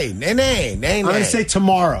say nay. Nay. I'm going to say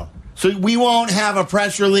tomorrow. So we won't have a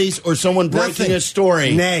press release or someone breaking a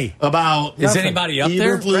story about... Is anybody up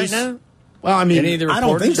there right now? Well, I mean, any of the I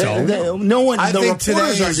don't think reporters? so. No one. I The think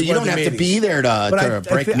reporters today is are. You one don't of the have to be there to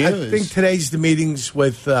break news. I think today's the meetings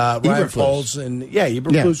with Ryan Eberflus. Foles and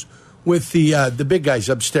Eberflus with the big guys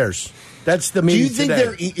upstairs. That's the meeting.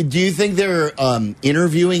 Do you think they're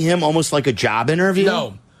interviewing him almost like a job interview?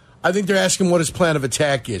 No. I think they're asking what his plan of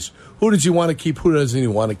attack is. Who does he want to keep? Who doesn't he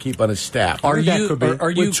want to keep on his staff? Are you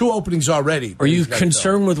with 2 openings already? Are you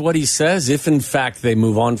concerned with what he says? If in fact they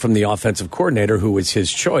move on from the offensive coordinator, who was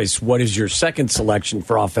his choice, what is your second selection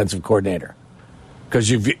for offensive coordinator?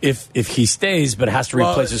 Because if he stays but has to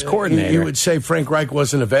replace his coordinator, he would say Frank Reich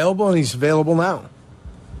wasn't available, and he's available now.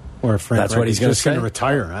 Or Frank That's what he's going to say.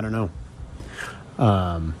 Retire. I don't know.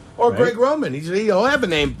 Or Greg Roman. He'll have a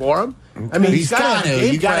name for him. I mean, he's got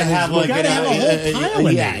to. You got to have a whole pile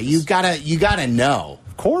of names. You got to know.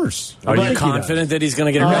 Of course. Are you confident that he's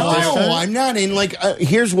going to get a No, I'm not. In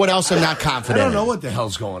here's what else I'm not confident. I don't know what the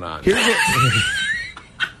hell's going on.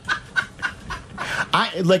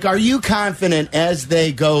 Are you confident as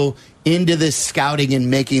they go into this scouting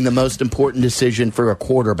and making the most important decision for a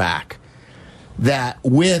quarterback that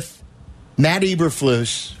with Matt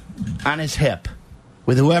Eberflus on his hip,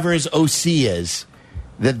 with whoever his OC is,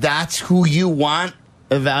 that's who you want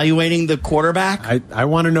evaluating the quarterback? I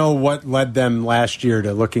want to know what led them last year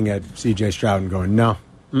to looking at C.J. Stroud and going, no.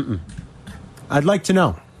 I'd like to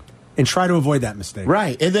know and try to avoid that mistake.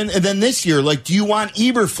 Right. And then this year, do you want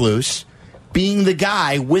Eberflus being the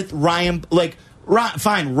guy with Ryan?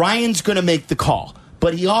 Fine, Ryan's going to make the call,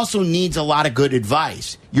 but he also needs a lot of good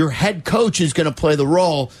advice. Your head coach is going to play the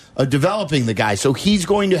role of developing the guy, so he's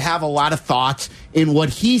going to have a lot of thoughts in what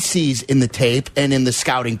he sees in the tape and in the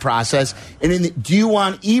scouting process. And do you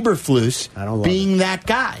want Eberflus being that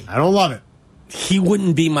guy? I don't love it. He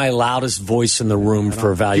wouldn't be my loudest voice in the room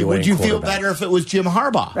for evaluating. Would you feel better if it was Jim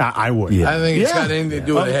Harbaugh? I would. I think it's got anything to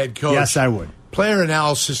do with the head coach. Yes, I would. Player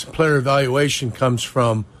analysis, player evaluation comes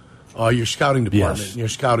from your scouting department, and your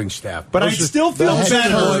scouting staff. But I'd still feel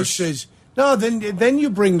better. No, then you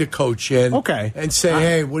bring the coach in, okay, and say,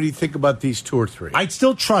 hey, what do you think about these 2 or 3? I'd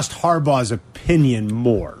still trust Harbaugh's opinion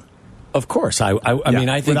more. Of course, I mean,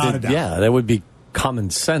 I think that would be common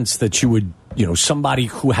sense that you would, somebody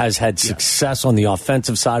who has had success on the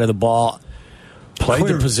offensive side of the ball, played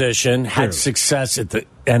the position, had success at the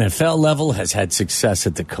NFL level, has had success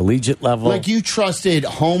at the collegiate level. Like you trusted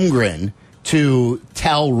Holmgren to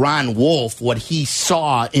tell Ron Wolf what he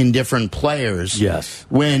saw in different players. Yes.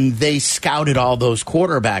 When they scouted all those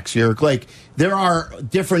quarterbacks, there are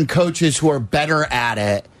different coaches who are better at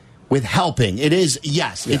it with helping. It is,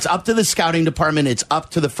 it's up to the scouting department, it's up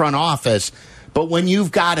to the front office, But when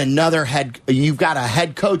you've got a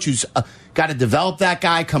head coach who's got to develop that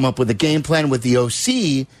guy, come up with a game plan with the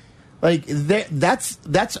OC. Like that's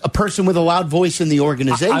a person with a loud voice in the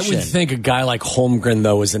organization. I would think a guy like Holmgren,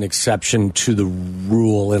 though, is an exception to the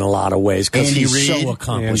rule in a lot of ways because he's so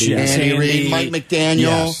accomplished. Andy Reid, Mike McDaniel.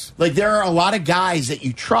 Yes. Like there are a lot of guys that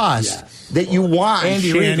you trust that you want.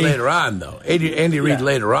 Andy Reid later on, though. Andy Reid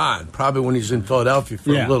later on, probably when he's in Philadelphia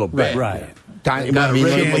for a little bit. Right. Donovan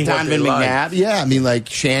McNabb. Yeah, I mean, like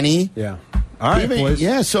Shanny. Yeah. All right, boys.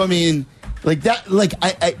 Yeah, so I mean. Like that, like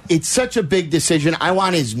it's such a big decision. I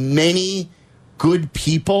want as many good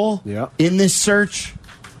people in this search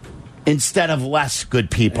instead of less good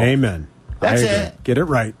people. Amen. That's it. Get it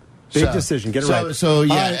right. Big decision. Get it right. So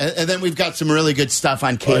yeah, and then we've got some really good stuff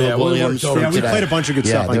on Caleb Williams. We played a bunch of good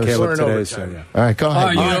stuff on Caleb today. So yeah. All right, go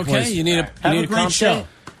ahead. Are you okay? You need a great show.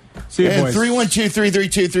 See you, boys.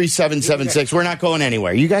 312-332-3776. We're not going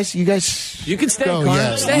anywhere. You guys. You can stay. Go,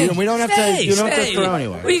 yeah. Stay. We don't have to. You don't have to throw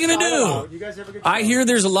anywhere. What are you going to do? You guys have a good I hear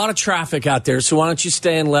there's a lot of traffic out there, so why don't you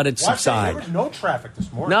stay and let it subside? There was no traffic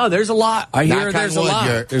this morning. No, there's a lot. I hear there's a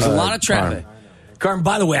lot. There's a lot of traffic. Carm,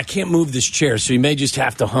 by the way, I can't move this chair, so you may just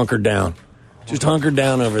have to hunker down. Just hunker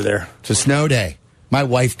down over there. It's a snow day. My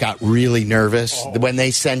wife got really nervous when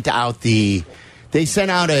they sent out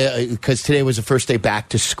because today was the first day back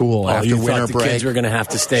to school after winter break. The kids were going to have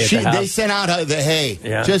to stay at the house. They sent out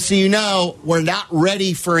just so you know, we're not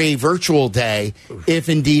ready for a virtual day if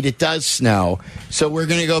indeed it does snow. So we're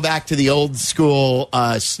going to go back to the old school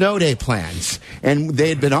snow day plans. And they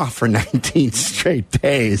had been off for 19 straight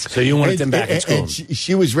days. So you wanted them back at school. And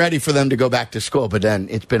she was ready for them to go back to school, but then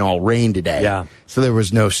it's been all rain today. Yeah. So there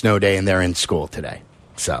was no snow day and they're in school today.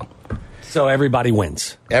 So everybody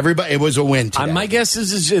wins. It was a win today. My guess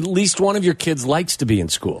is at least one of your kids likes to be in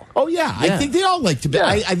school. Oh, yeah. I think they all like to be. Yeah.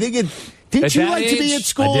 I think it... Did you like to be at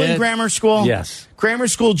school in grammar school? Yes. Grammar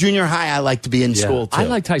school, junior high, I like to be in school, too. I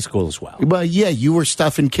liked high school as well. Well, yeah, you were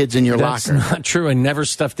stuffing kids in your locker. That's not true. I never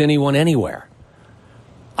stuffed anyone anywhere.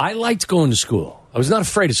 I liked going to school. I was not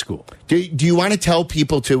afraid of school. Do you want to tell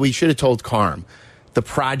people, too? We should have told Carm. The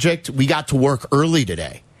project, we got to work early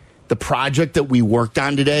today. The project that we worked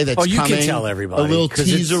on today that's coming. Can tell everybody. A little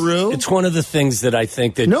teaseroo. It's one of the things that I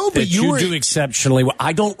think that you do exceptionally well.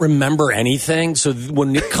 I don't remember anything, so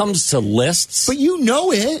when it comes to lists... But you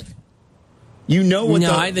know it. You know what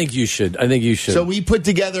I think you should. So we put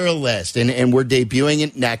together a list, and we're debuting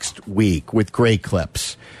it next week with great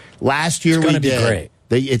clips. Last year we did.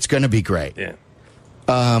 It's going to be great. Yeah.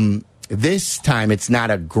 This time it's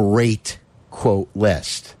not a great quote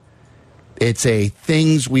list. It's a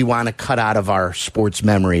things we want to cut out of our sports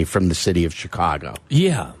memory from the city of Chicago.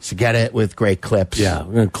 Yeah. So get it with great clips. Yeah.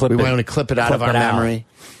 We want to clip it out of our memory.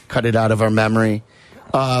 Cut it out of our memory.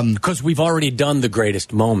 Because we've already done the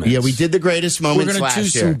greatest moments. Yeah, we did the greatest moments last year. We're going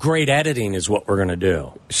to do some great editing is what we're going to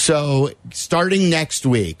do. So starting next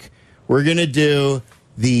week, we're going to do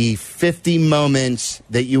the 50 moments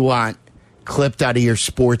that you want clipped out of your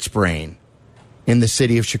sports brain in the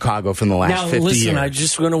city of Chicago from the last 50 years. Now, listen, I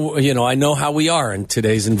just want to, I know how we are in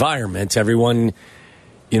today's environment. Everyone,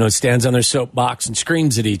 stands on their soapbox and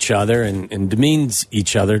screams at each other and demeans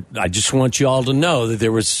each other. I just want you all to know that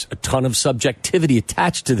there was a ton of subjectivity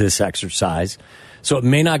attached to this exercise. So it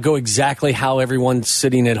may not go exactly how everyone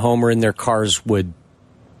sitting at home or in their cars would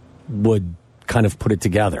kind of put it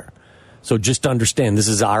together. So just understand, this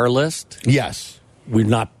is our list. Yes. We're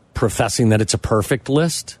not professing that it's a perfect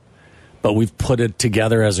list, but we've put it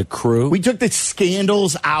together as a crew. We took the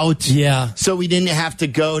scandals out. Yeah. So we didn't have to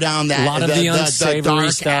go down that a lot of the unsavory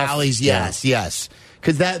dark stuff. Alleys. Yes.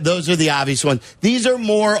 Because those are the obvious ones. These are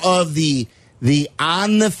more of the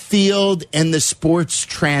on the field and the sports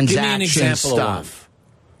transaction stuff.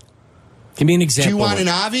 Give me an example. Do you want an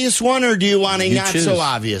obvious one or do you want a not so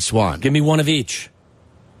obvious one? Give me one of each.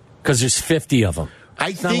 Because there's 50 of them.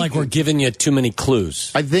 It's not like we're giving you too many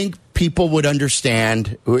clues. I think people would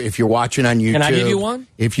understand if you're watching on YouTube. Can I give you one?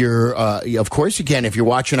 If you're, of course you can. If you're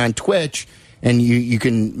watching on Twitch, and you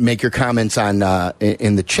can make your comments on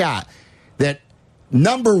in the chat. That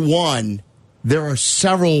number one, there are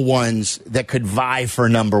several ones that could vie for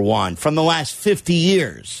number one from the last 50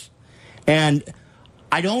 years, and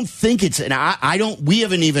I don't think it's, and I don't. We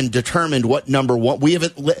haven't even determined what number one. We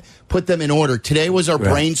haven't put them in order. Today was our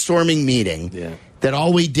brainstorming meeting. Yeah. That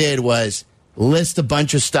all we did was list a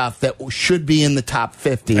bunch of stuff that should be in the top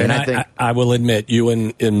 50. And I think I will admit, you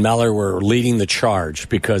and Meller were leading the charge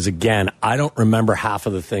because, again, I don't remember half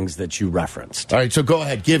of the things that you referenced. All right, so go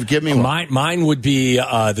ahead. Give me one. Mine would be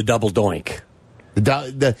the double doink.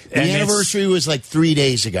 The anniversary was like 3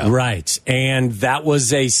 days ago. Right. And that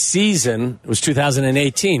was a season, it was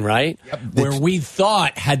 2018, right? Yep. Where we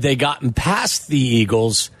thought, had they gotten past the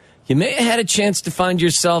Eagles, you may have had a chance to find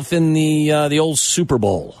yourself in the old Super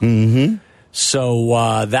Bowl. Mm-hmm.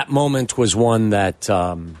 So that moment was one that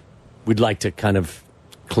we'd like to kind of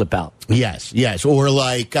clip out. Yes. Or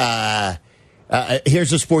like,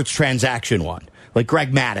 here's a sports transaction one. Like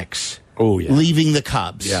Greg Maddux. Oh, yeah. Leaving the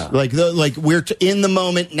Cubs. Yeah. Like we're in the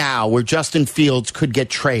moment now where Justin Fields could get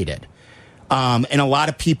traded. And a lot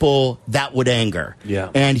of people that would anger.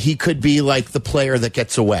 Yeah. And he could be like the player that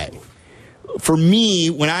gets away. For me,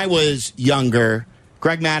 when I was younger,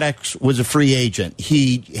 Greg Maddux was a free agent.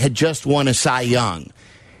 He had just won a Cy Young.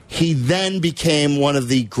 He then became one of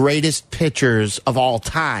the greatest pitchers of all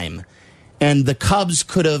time. And the Cubs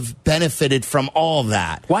could have benefited from all of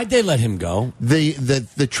that. Why'd they let him go?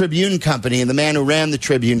 The Tribune Company, and the man who ran the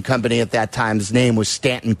Tribune Company at that time, his name was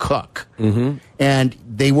Stanton Cook. Mm-hmm. And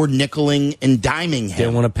they were nickeling and diming him.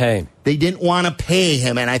 Didn't want to pay. They didn't want to pay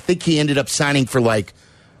him, and I think he ended up signing for like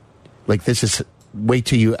this is way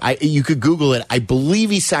too you could Google it. I believe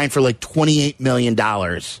he signed for like $28 million.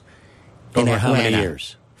 Over how many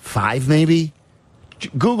years? 5, maybe.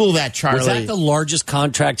 Google that, Charlie. Was that the largest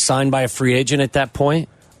contract signed by a free agent at that point?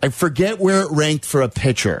 I forget where it ranked for a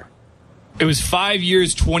pitcher. It was 5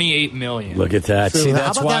 years, $28 million. Look at that. So See, how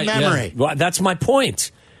that's about why. that memory? Yeah, well, that's my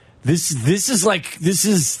point. This is like the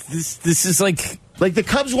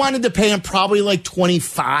Cubs wanted to pay him probably like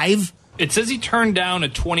 25. It says he turned down a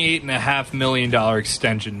 $28.5 million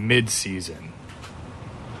extension mid-season.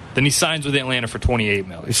 Then he signs with Atlanta for $28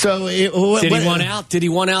 million. So did he want out? Did he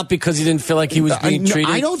want out because he didn't feel like he was being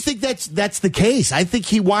treated? I don't think that's the case. I think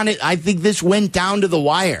I think this went down to the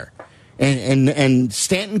wire, and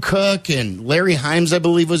Stanton Cook and Larry Himes, I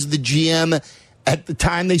believe, was the GM at the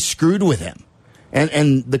time. They screwed with him,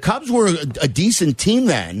 and the Cubs were a decent team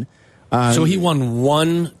then. So he won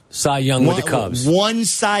one Cy Young with the Cubs. One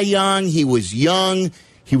Cy Young. He was young.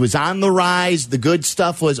 He was on the rise. The good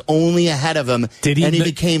stuff was only ahead of him. And he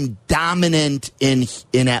became dominant in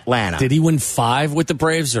Atlanta. Did he win 5 with the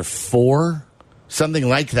Braves or 4? Something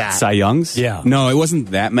like that. Cy Youngs? Yeah. No, it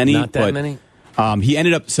wasn't that many. Not that many? He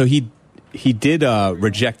ended up, so he did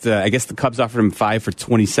reject, I guess the Cubs offered him 5 for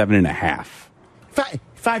 27.5.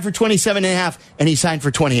 5 for 27.5, and he signed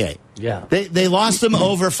for 28. Yeah. They lost him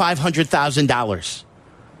over $500,000.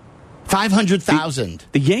 500,000.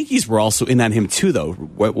 The Yankees were also in on him too, though,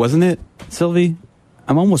 wasn't it, Sylvie?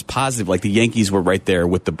 I'm almost positive like the Yankees were right there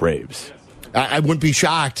with the Braves. I wouldn't be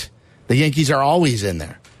shocked. The Yankees are always in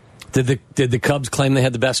there. Did the Cubs claim they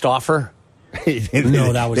had the best offer?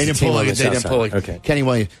 No, that was they didn't pull it. They didn't pull it. Okay. Kenny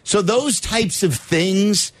Williams. So those types of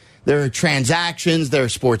things, there are transactions, there are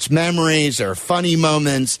sports memories, there are funny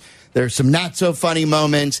moments. There are some not so funny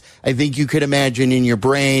moments. I think you could imagine in your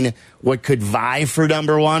brain what could vie for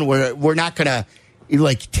number one. We're not going to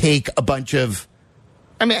like take a bunch of.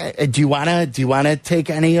 I mean, do you want to take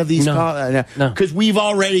any of these? No, because we've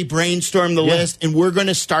already brainstormed the list, and we're going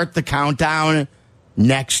to start the countdown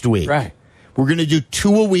next week. Right. We're going to do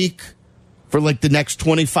 2 a week for like the next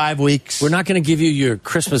 25 weeks. We're not going to give you your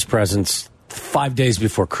Christmas presents 5 days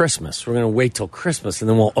before Christmas. We're going to wait till Christmas, and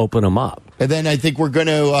then we'll open them up. And then I think we're going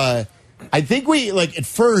to, at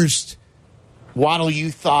first, Waddle,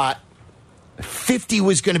 you thought 50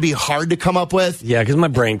 was going to be hard to come up with. Yeah, because my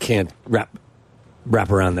brain can't wrap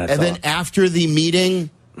around that. And then after the meeting,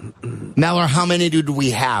 Meller, how many did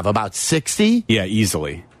we have? About 60? Yeah,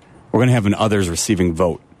 easily. We're going to have an others receiving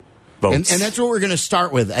votes. And that's what we're going to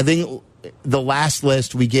start with. I think the last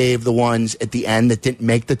list we gave the ones at the end that didn't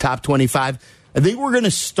make the top 25. I think we're going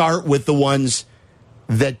to start with the ones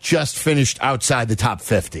that just finished outside the top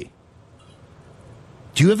 50.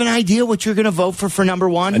 Do you have an idea what you're going to vote for number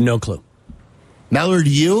one? No clue. Meller, do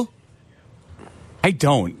you? I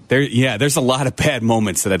don't. There's a lot of bad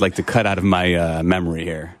moments that I'd like to cut out of my memory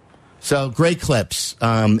here. So, great clips.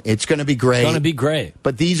 It's going to be great. It's going to be great.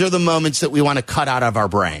 But these are the moments that we want to cut out of our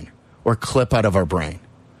brain or clip out of our brain.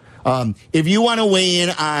 If you want to weigh in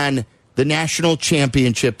on the national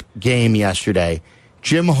championship game yesterday,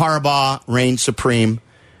 Jim Harbaugh reigned supreme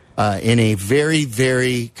in a very,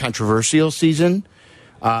 very controversial season.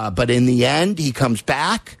 But in the end, he comes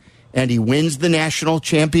back and he wins the national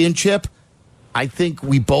championship. I think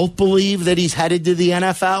we both believe that he's headed to the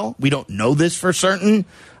NFL. We don't know this for certain.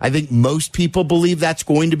 I think most people believe that's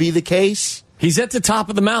going to be the case. He's at the top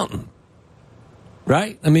of the mountain,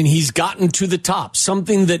 right? I mean, he's gotten to the top.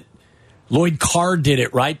 Something that Lloyd Carr did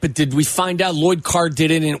it, right? But did we find out Lloyd Carr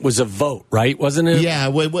did it and it was a vote, right? Wasn't it? Yeah.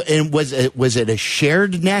 And was it a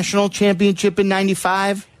shared national championship in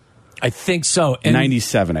 95? I think so. And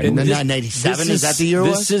 97, I believe. 97, is that the year it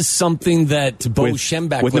was? This is something that Bo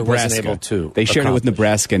Schembechler wasn't able to. They shared it with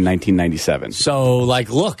Nebraska in 1997. So,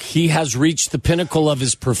 look, he has reached the pinnacle of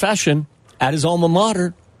his profession at his alma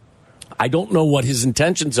mater. I don't know what his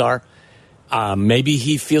intentions are. Maybe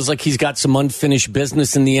he feels like he's got some unfinished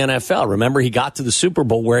business in the NFL. Remember, he got to the Super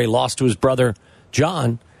Bowl where he lost to his brother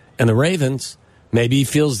John and the Ravens. Maybe he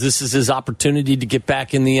feels this is his opportunity to get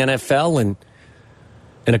back in the NFL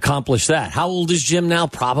and accomplish that. How old is Jim now?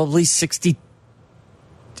 Probably 60.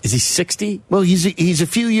 Is he 60? Well, he's a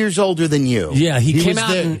few years older than you. Yeah, he came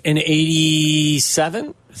out in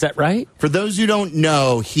 87. Is that right? For those who don't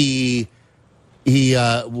know, he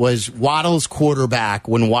was Waddle's quarterback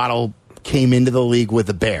when Waddle came into the league with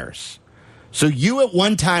the Bears. So you at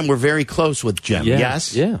one time were very close with Jim,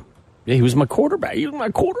 yes? Yeah, he was my quarterback. He was my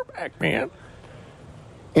quarterback, man.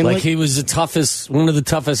 And he was one of the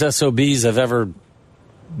toughest SOBs I've ever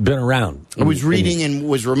been around. I was reading and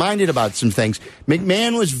was reminded about some things.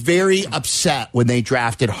 McMahon was very upset when they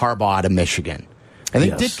drafted Harbaugh out of Michigan. I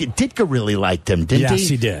think Ditka really liked him, didn't he? Yes,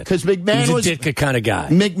 he did. Because McMahon was a Ditka kind of guy.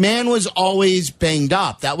 McMahon was always banged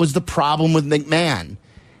up. That was the problem with McMahon.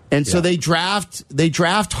 And so they draft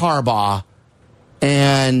Harbaugh,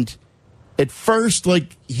 and at first,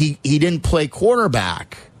 he didn't play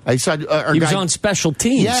quarterback. I saw he was on special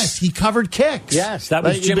teams. Yes, he covered kicks. Yes, that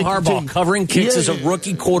was Jim Harbaugh covering kicks as a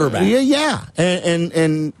rookie quarterback. Yeah.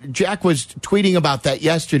 And Jack was tweeting about that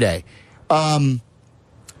yesterday. And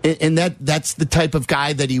that's the type of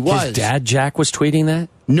guy that he was. His dad, Jack, was tweeting that?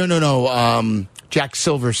 No. Jack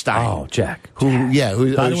Silverstein. Oh, Jack. By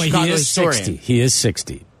the way, he is 60. He is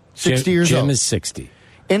 60. 60 years old. Jim is 60.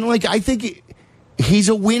 And, I think he's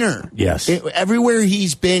a winner. Yes. Everywhere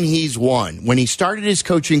he's been, he's won. When he started his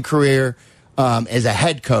coaching career as a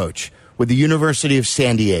head coach with the University of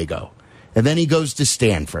San Diego, and then he goes to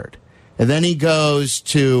Stanford, and then he goes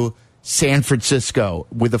to San Francisco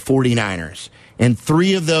with the 49ers. And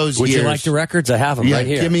 3 of those years... Would you like the records? I have them right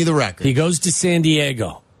here. Give me the records. He goes to San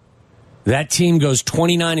Diego. That team goes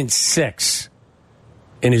 29-6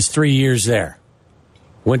 in his 3 years there.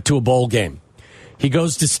 Went to a bowl game. He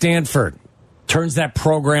goes to Stanford. Turns that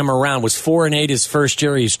program around. Was 4-8 his first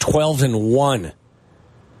year. He's 12-1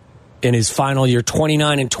 in his final year.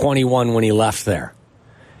 29-21 when he left there.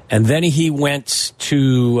 And then he went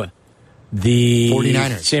to the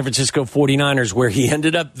 49ers. San Francisco 49ers, where he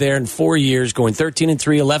ended up there in 4 years, going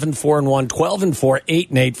 13-3, 11-4-1, 12-4,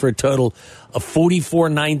 8-8 for a total of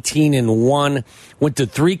 44-19-1. Went to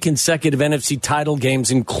 3 consecutive NFC title games,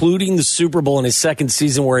 including the Super Bowl in his second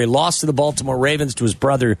season, where he lost to the Baltimore Ravens to his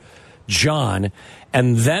brother John,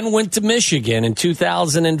 and then went to Michigan in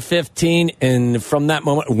 2015, and from that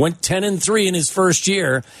moment went 10-3 in his first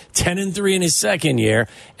year, 10-3 in his second year,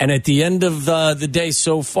 and at the end of the day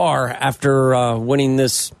so far, after winning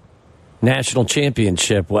this national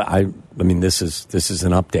championship, I mean this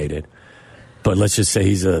isn't updated, but let's just say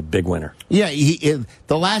he's a big winner. Yeah,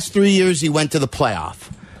 the last 3 years he went to the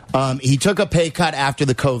playoff. He took a pay cut after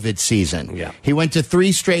the COVID season. Yeah. He went to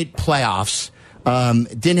 3 straight playoffs.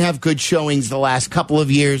 Didn't have good showings the last couple of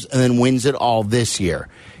years, and then wins it all this year.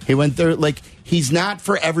 He went there he's not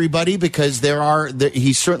for everybody, because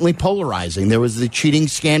he's certainly polarizing. There was the cheating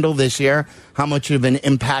scandal this year. How much of an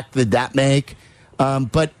impact did that make?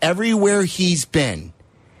 But everywhere he's been,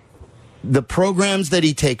 the programs that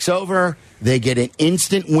he takes over, they get an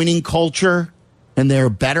instant winning culture, and they're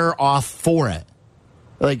better off for it.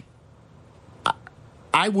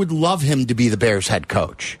 I would love him to be the Bears head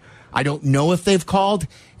coach. I don't know if they've called,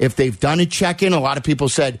 if they've done a check-in. A lot of people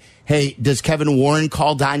said, hey, does Kevin Warren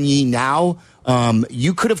call Don Yee now?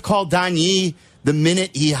 You could have called Don Yee the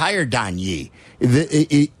minute he hired Don Yee.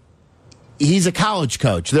 He's a college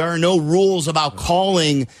coach. There are no rules about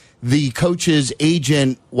calling the coach's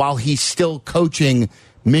agent while he's still coaching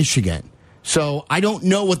Michigan. So I don't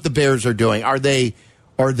know what the Bears are doing. Are they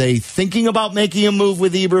thinking about making a move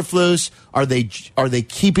with Eberflus? Are they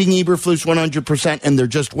keeping Eberflus 100%, and they're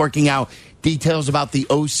just working out details about the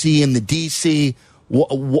OC and the DC?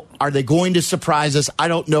 Are they going to surprise us? I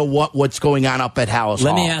don't know what's going on up at Hallis Hall.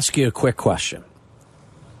 Let me ask you a quick question.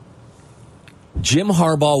 Jim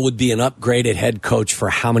Harbaugh would be an upgraded head coach for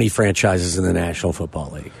how many franchises in the National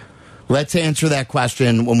Football League? Let's answer that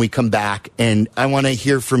question when we come back, and I want to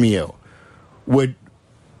hear from you.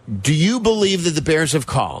 Do you believe that the Bears have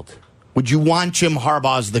called? Would you want Jim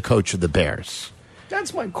Harbaugh as the coach of the Bears?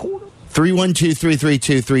 That's my quarter.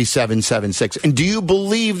 312-332-3776. And do you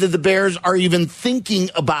believe that the Bears are even thinking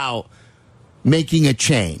about making a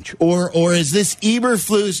change? Or is this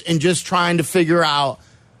Eberflus and just trying to figure out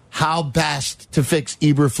how best to fix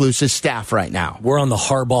Eberflus's staff right now. We're on the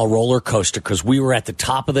Harbaugh roller coaster because we were at the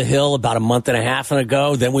top of the hill about a month and a half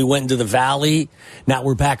ago. Then we went into the valley. Now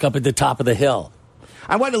we're back up at the top of the hill.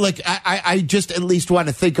 I want to I just at least want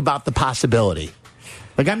to think about the possibility.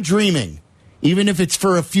 Like, I'm dreaming, even if it's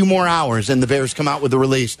for a few more hours and the Bears come out with the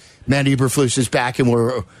release, Matt Eberflus is back and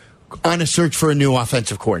we're on a search for a new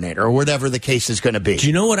offensive coordinator or whatever the case is going to be. Do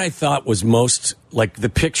you know what I thought was most, like the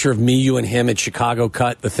picture of me, you, and him at Chicago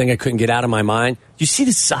cut, the thing I couldn't get out of my mind? You see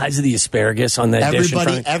the size of the asparagus on that dish?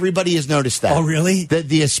 Everybody has noticed that. Oh, really?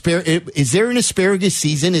 The is there an asparagus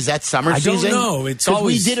season? Is that summer season? I don't know. It's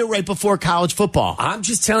always, we did it right before college football. I'm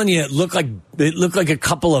just telling you, it looked like a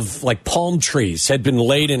couple of like palm trees had been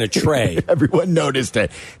laid in a tray. Everyone noticed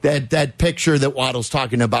it. That picture that Waddle's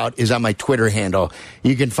talking about is on my Twitter handle.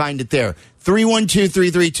 You can find it there.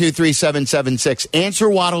 312-332-3776.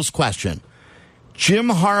 Answer Waddle's question. Jim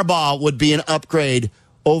Harbaugh would be an upgrade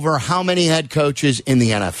over how many head coaches in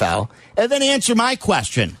the NFL? And then answer my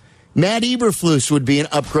question. Matt Eberflus would be an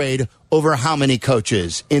upgrade over how many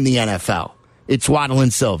coaches in the NFL? It's Waddle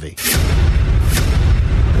and Sylvie.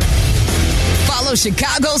 Follow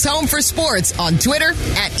Chicago's Home for Sports on Twitter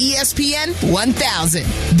at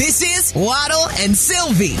ESPN1000. This is Waddle and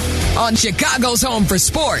Sylvie on Chicago's Home for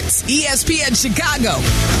Sports, ESPN Chicago.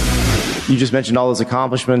 You just mentioned all those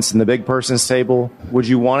accomplishments in the big person's table. Would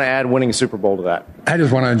you want to add winning a Super Bowl to that? I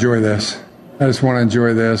just want to enjoy this.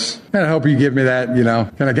 And I hope you give me that,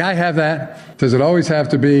 Can a guy have that? Does it always have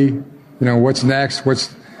to be, what's next?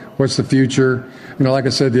 What's the future? Like I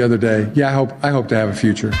said the other day, I hope to have a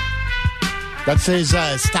future. That's his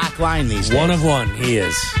stock line these days. One of one, he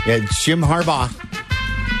is. Yeah, Jim Harbaugh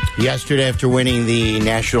yesterday after winning the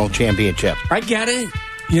national championship. I get it.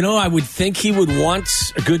 I would think he would want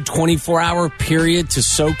a good 24-hour period to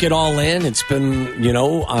soak it all in. It's been,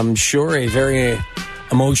 I'm sure, a very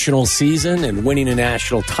emotional season, and winning a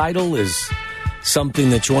national title is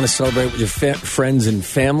something that you want to celebrate with your friends and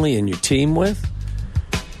family and your team with.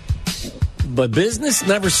 But business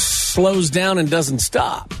never slows down and doesn't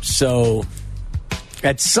stop. So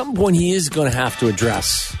at some point, he is going to have to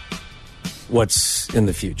address what's in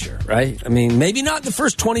the future, right? I mean, maybe not the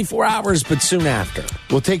first 24 hours, but soon after.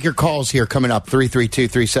 We'll take your calls here coming up,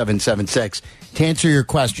 332-3776. To answer your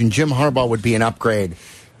question, Jim Harbaugh would be an upgrade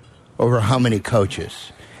over how many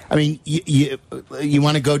coaches? I mean, you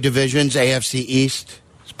want to go divisions, AFC East?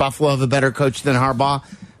 Does Buffalo have a better coach than Harbaugh? I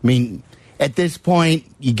mean, at this point,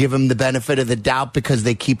 you give them the benefit of the doubt because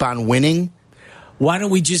they keep on winning? Why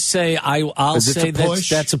don't we just say, I'll say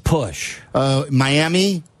that's a push.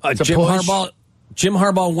 Miami? Jim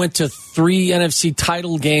Harbaugh went to 3 NFC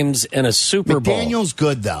title games and a Super Bowl. McDaniel's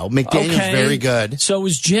good, though. McDaniel's very good. So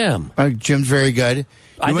is Jim. Jim's very good.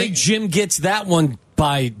 I think Jim gets that one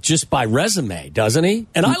by resume, doesn't he?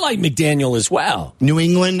 And I like McDaniel as well. New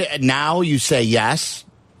England, now you say yes.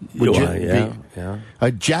 Yeah.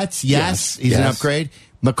 Jets, yes. He's an upgrade.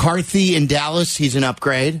 McCarthy in Dallas, he's an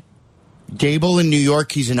upgrade. Gable in New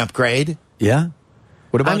York, he's an upgrade. Yeah.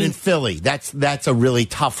 What about in Philly? That's a really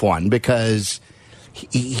tough one because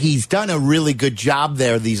he's done a really good job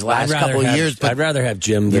there these last couple of years. But I'd rather have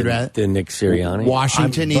Jim than Nick Sirianni.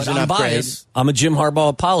 Washington, he's an upgrade. Biased. I'm a Jim Harbaugh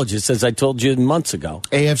apologist, as I told you months ago.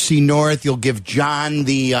 AFC North, you'll give John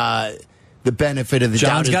the benefit of the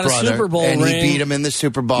doubt. John's got his brother, a Super Bowl and ring. He beat him in the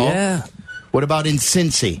Super Bowl. Yeah. What about in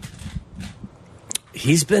Cincy?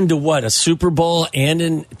 He's been to a Super Bowl and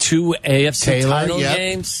in 2 AFC title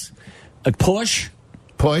games. A push.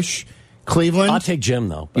 Cleveland. I'll take Jim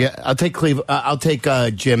though. Yeah, I'll take Cleveland. I'll take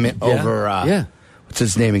Jim over. What's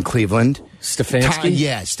his name in Cleveland? Stefanski.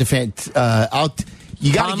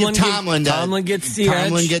 You got to give Tomlin. Tomlin gets the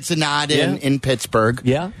Tomlin edge. gets a nod in Pittsburgh.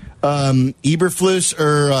 Yeah. Eberflus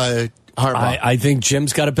or Harbaugh? I think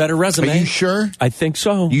Jim's got a better resume. Are you sure? I think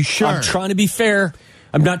so. You sure? I'm trying to be fair.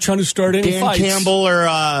 I'm not trying to start any Dan fights. Campbell or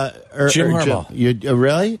Jim Harbaugh. You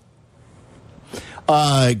really?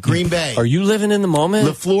 Green Bay. Are you living in the moment?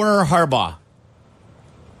 LaFleur or Harbaugh?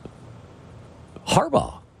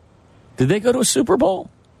 Harbaugh. Did they go to a Super Bowl?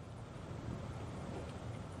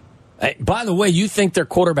 Hey, by the way, you think their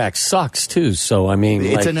quarterback sucks too. So I mean,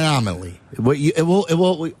 it's an anomaly.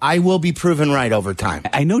 I will be proven right over time.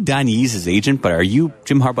 I know Don Yee's his agent, but are you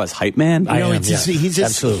Jim Harbaugh's hype man?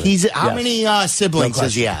 He's how many siblings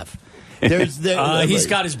does he have? He's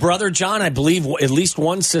got his brother John, I believe, at least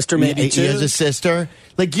one sister, maybe two. He has a sister.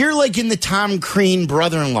 You're in the Tom Crean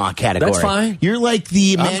brother-in-law category. That's fine. You're like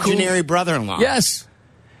the imaginary brother-in-law. Yes.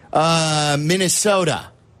 Minnesota.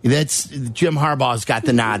 That's Jim Harbaugh's got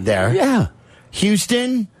the nod there. Yeah.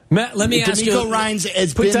 Houston. Matt, let me ask you. DeMeco Ryans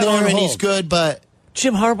has been there and he's good, but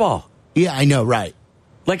Jim Harbaugh. Yeah, I know, right.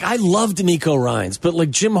 Like, I love D'Amico Ryans, but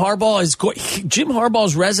like Jim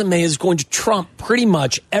Harbaugh's resume is going to trump pretty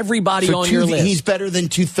much everybody on your list. He's better than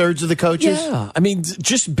 2/3 of the coaches? Yeah. I mean,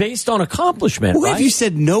 just based on accomplishment, Who right? have you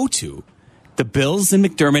said no to? The Bills and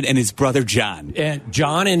McDermott and his brother John. And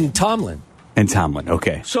John and Tomlin. And Tomlin,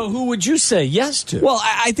 okay. So who would you say yes to? Well,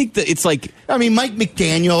 I think that it's like... I mean, Mike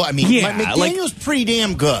McDaniel. Yeah, Mike McDaniel's pretty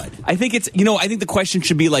damn good. I think it's... I think the question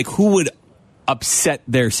should be like, who would upset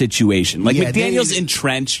their situation? Like, McDaniel's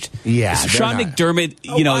entrenched. Yeah. Sean McDermott,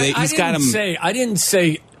 he's got him... I didn't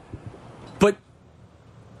say... But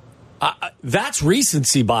that's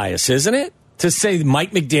recency bias, isn't it? To say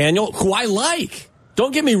Mike McDaniel, who I like.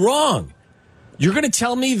 Don't get me wrong. You're going to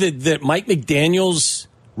tell me that Mike McDaniel's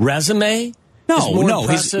resume... No,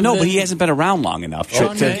 but he hasn't been around long enough.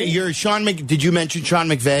 Did you mention Sean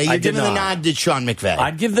McVay? You're giving the nod to Sean McVay.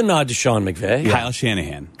 I'd give the nod to Sean McVay. Yeah. Kyle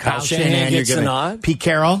Shanahan. Kyle Shanahan gets the nod. Pete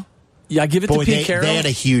Carroll? Yeah, I give it to Pete Carroll. They had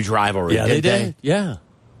a huge rivalry. Yeah, they did. Yeah.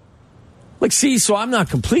 Like, so I'm not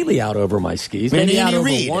completely out over my skis. And Maybe Andy out over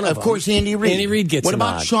Reid. one of them. Course, Andy Reid. Andy Reid gets What a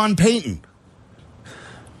about nod. Sean Payton?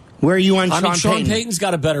 Where are you on Sean Payton? Sean Payton's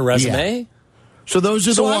got a better resume. Yeah. So those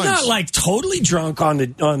are the ones. I'm not like totally drunk on the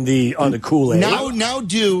Kool-Aid. Now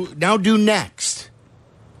do next.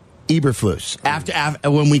 Eberflus after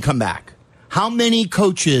when we come back. How many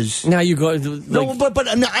coaches? Now you go. No, but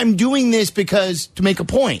I'm doing this because to make a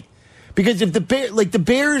point. Because if the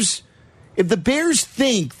Bears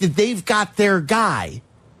think that they've got their guy,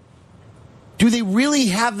 do they really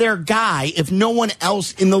have their guy if no one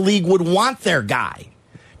else in the league would want their guy?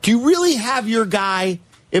 Do you really have your guy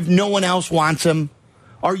if no one else wants him?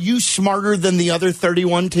 Are you smarter than the other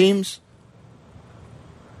 31 teams?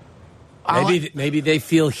 Maybe they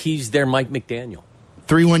feel he's their Mike McDaniel.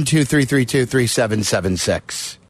 312-332-3776.